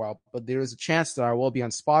take a while, but there is a chance that I will be on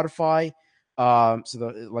Spotify.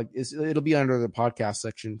 It'll be under the podcast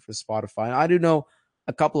section for Spotify. And I do know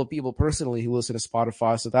a couple of people personally who listen to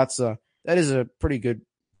Spotify, so that is a pretty good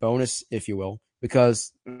bonus, if you will,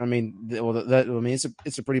 because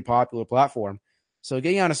it's a pretty popular platform. So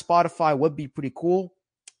getting on a Spotify would be pretty cool.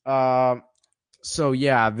 So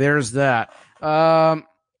yeah, there's that.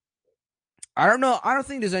 I don't know. I don't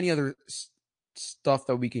think there's any other stuff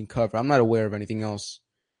that we can cover. I'm not aware of anything else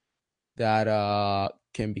that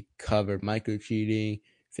can be covered. Micro cheating,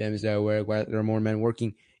 families that work, why there are more men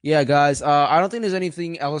working. Yeah, guys. I don't think there's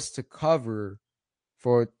anything else to cover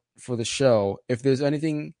for the show. If there's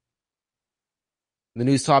anything, the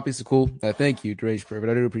news topics are cool. Thank you, Drage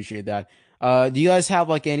Perfect. I do appreciate that. Do you guys have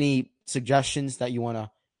like any suggestions that you want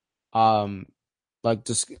to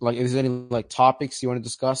just like if there's any like topics you want to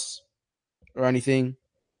discuss or anything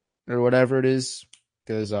or whatever it is?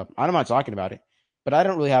 Because I'm not talking about it. but I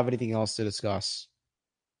don't really have anything else to discuss.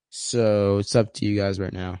 So it's up to you guys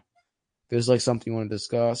right now. If there's like something you want to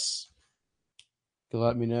discuss, you can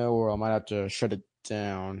let me know, or I might have to shut it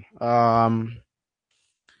down. You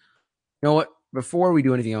know what? Before we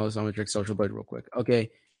do anything else, I'm gonna check Social Blade real quick. Okay,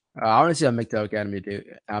 I want to see how MGTOW Academy do.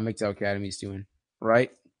 How MGTOW Academy is doing.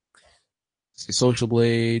 Right? See Social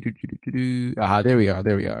Blade. Aha, there we are.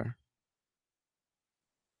 There we are.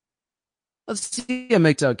 Let's see how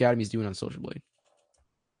MGTOW Academy is doing on Social Blade.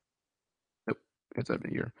 Nope, it's up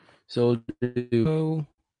here. So do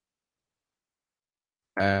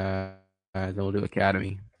then we'll do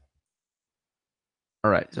Academy.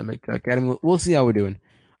 All right, so MGTOW Academy. We'll see how we're doing.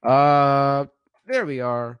 There we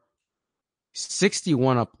are.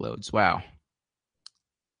 61 uploads. Wow.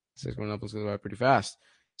 61 uploads goes by pretty fast.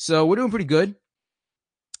 So we're doing pretty good,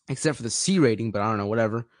 except for the C rating, but I don't know,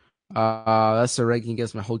 whatever. That's the ranking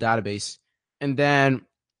against my whole database. And then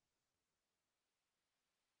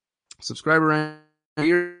subscriber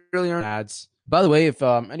yearly ads. By the way, if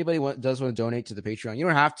anybody does want to donate to the Patreon, you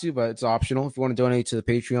don't have to, but it's optional. If you want to donate to the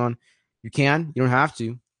Patreon, you can. You don't have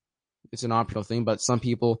to. It's an optional thing, but some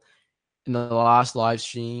people in the last live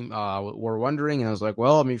stream were wondering, and I was like,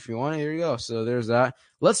 well, I mean, if you want it, here you go. So there's that.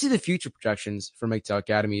 Let's see the future projections for MGTOW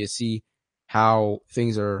Academy to see how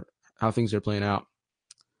things are playing out.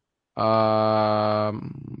 4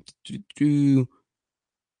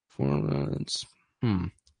 months.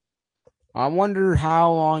 I wonder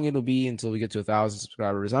how long it'll be until we get to 1,000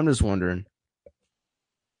 subscribers. I'm just wondering.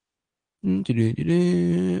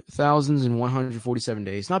 1,147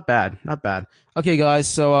 days. Not bad. Not bad. Okay, guys.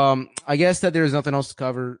 So I guess that there's nothing else to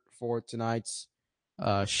cover for tonight's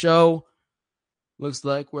show. Looks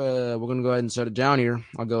like we're gonna go ahead and shut it down here.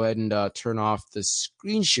 I'll go ahead and turn off the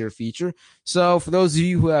screen share feature. So for those of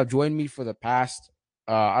you who have joined me for the past,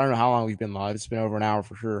 I don't know how long we've been live. It's been over an hour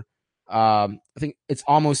for sure. I think it's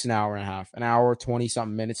almost an hour and a half, an hour 20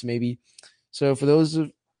 something minutes maybe. So for those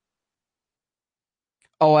of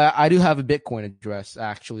I do have a Bitcoin address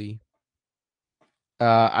actually.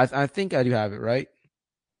 I think I do have it, right?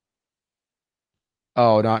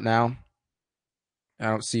 Oh, not now. I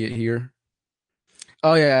don't see it here.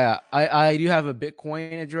 Oh yeah. I do have a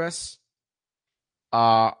Bitcoin address.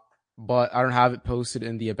 But I don't have it posted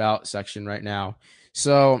in the about section right now.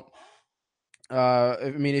 So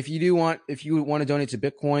I mean if you want to donate to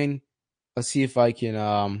Bitcoin, let's see if I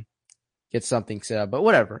can get something set up. But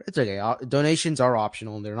whatever, it's okay. Donations are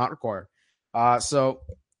optional and they're not required. So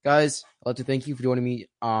guys, I'd like to thank you for joining me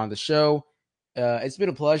on the show. It's been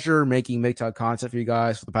a pleasure making MGTOW content for you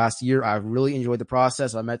guys for the past year. I've really enjoyed the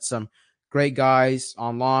process. I met some great guys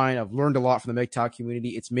online. I've learned a lot from the MGTOW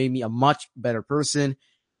community. It's made me a much better person.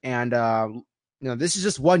 And this is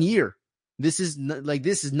just 1 year. This is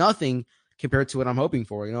nothing compared to what I'm hoping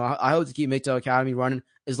for. I hope to keep MGTOW Academy running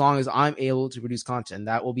as long as I'm able to produce content.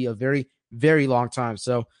 That will be a very, very long time.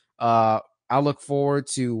 So I look forward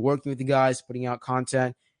to working with you guys, putting out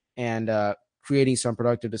content, and creating some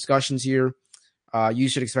productive discussions here. You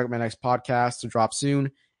should expect my next podcast to drop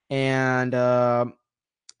soon. And I'm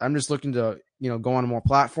just looking to, go on more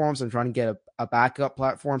platforms. I'm trying to get a backup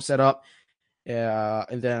platform set up.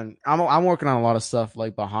 And then I'm working on a lot of stuff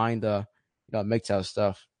like behind the MGTOW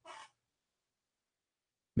stuff.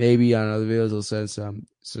 Maybe on other videos I'll send some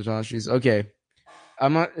Satoshi's. Okay.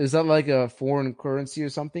 I'm not. Is that like a foreign currency or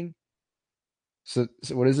something? So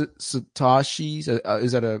what is it? Satoshi's?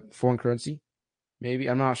 Is that a foreign currency? Maybe.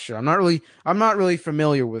 I'm not sure. I'm not really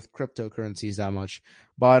familiar with cryptocurrencies that much.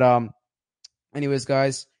 But anyways,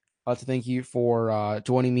 guys, I'd like to thank you for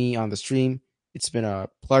joining me on the stream. It's been a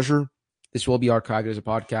pleasure. This will be archived as a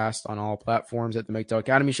podcast on all platforms that the MGTOW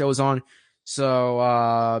Academy show is on.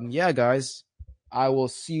 So yeah, guys, I will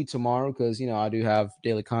see you tomorrow because I do have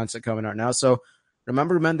daily content coming out now. So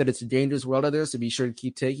remember, man, that it's a dangerous world out there. So be sure to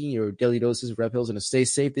keep taking your daily doses of red pills and to stay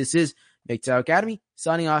safe. This is MGTOW Academy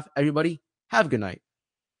signing off. Everybody, have a good night.